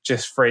problem,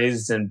 just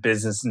phrased in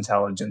business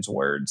intelligence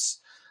words.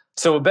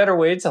 So a better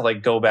way to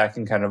go back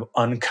and kind of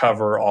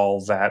uncover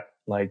all that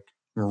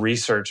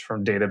research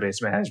from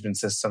database management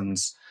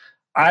systems,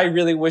 I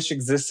really wish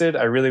existed.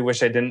 I really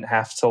wish I didn't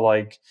have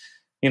to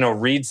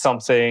read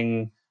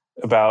something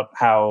about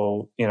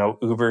how,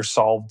 Uber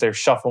solved their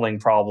shuffling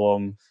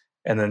problem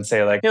and then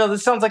say like,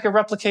 this sounds like a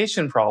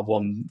replication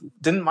problem.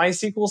 Didn't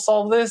MySQL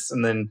solve this?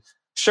 And then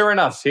sure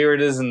enough, here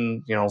it is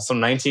in, some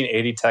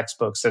 1980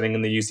 textbook sitting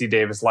in the UC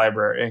Davis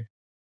library.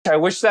 I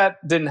wish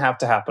that didn't have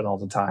to happen all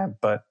the time,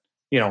 but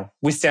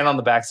we stand on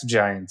the backs of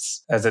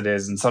giants as it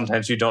is, and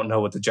sometimes you don't know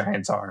what the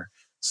giants are.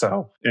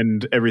 So,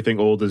 and everything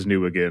old is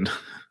new again.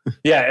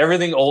 Yeah,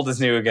 everything old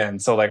is new again.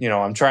 So like,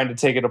 I'm trying to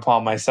take it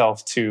upon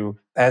myself to,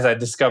 as I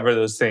discover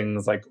those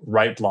things, like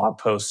write blog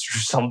posts or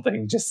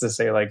something just to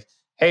say like,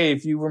 hey,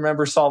 if you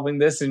remember solving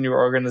this in your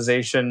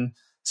organization,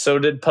 so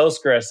did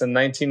Postgres in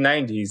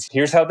 1990s.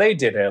 Here's how they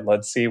did it.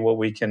 Let's see what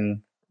we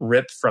can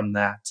rip from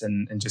that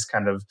and just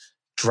kind of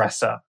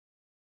dress up.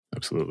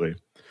 Absolutely.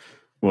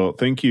 Well,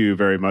 thank you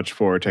very much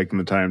for taking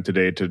the time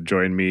today to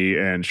join me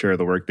and share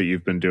the work that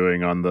you've been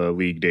doing on the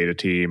League data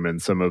team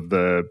and some of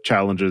the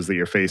challenges that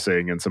you're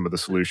facing and some of the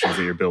solutions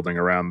that you're building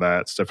around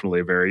that. It's definitely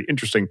a very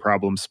interesting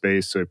problem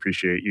space, so I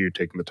appreciate you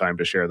taking the time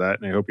to share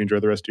that, and I hope you enjoy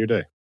the rest of your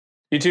day.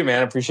 You too,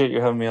 man. I appreciate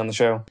you having me on the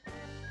show.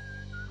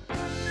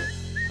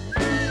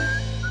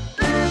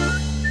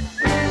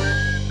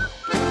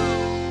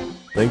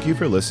 Thank you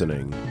for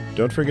listening.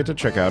 Don't forget to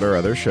check out our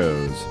other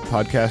shows,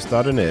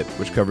 Podcast.init,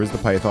 which covers the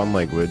Python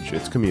language,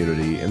 its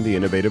community, and the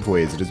innovative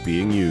ways it is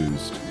being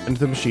used, and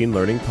the Machine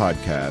Learning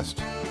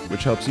Podcast,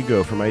 which helps you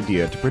go from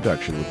idea to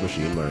production with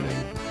machine learning.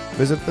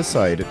 Visit the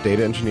site at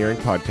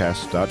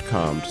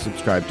dataengineeringpodcast.com to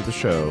subscribe to the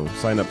show,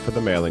 sign up for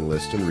the mailing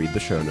list, and read the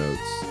show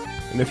notes.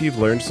 And if you've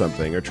learned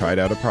something or tried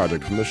out a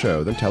project from the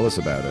show, then tell us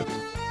about it.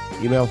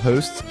 Email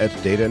hosts at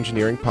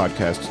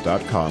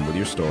dataengineeringpodcast.com with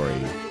your story.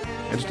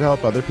 And to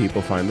help other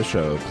people find the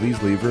show,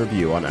 please leave a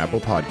review on Apple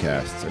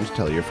Podcasts and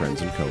tell your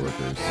friends and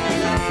coworkers.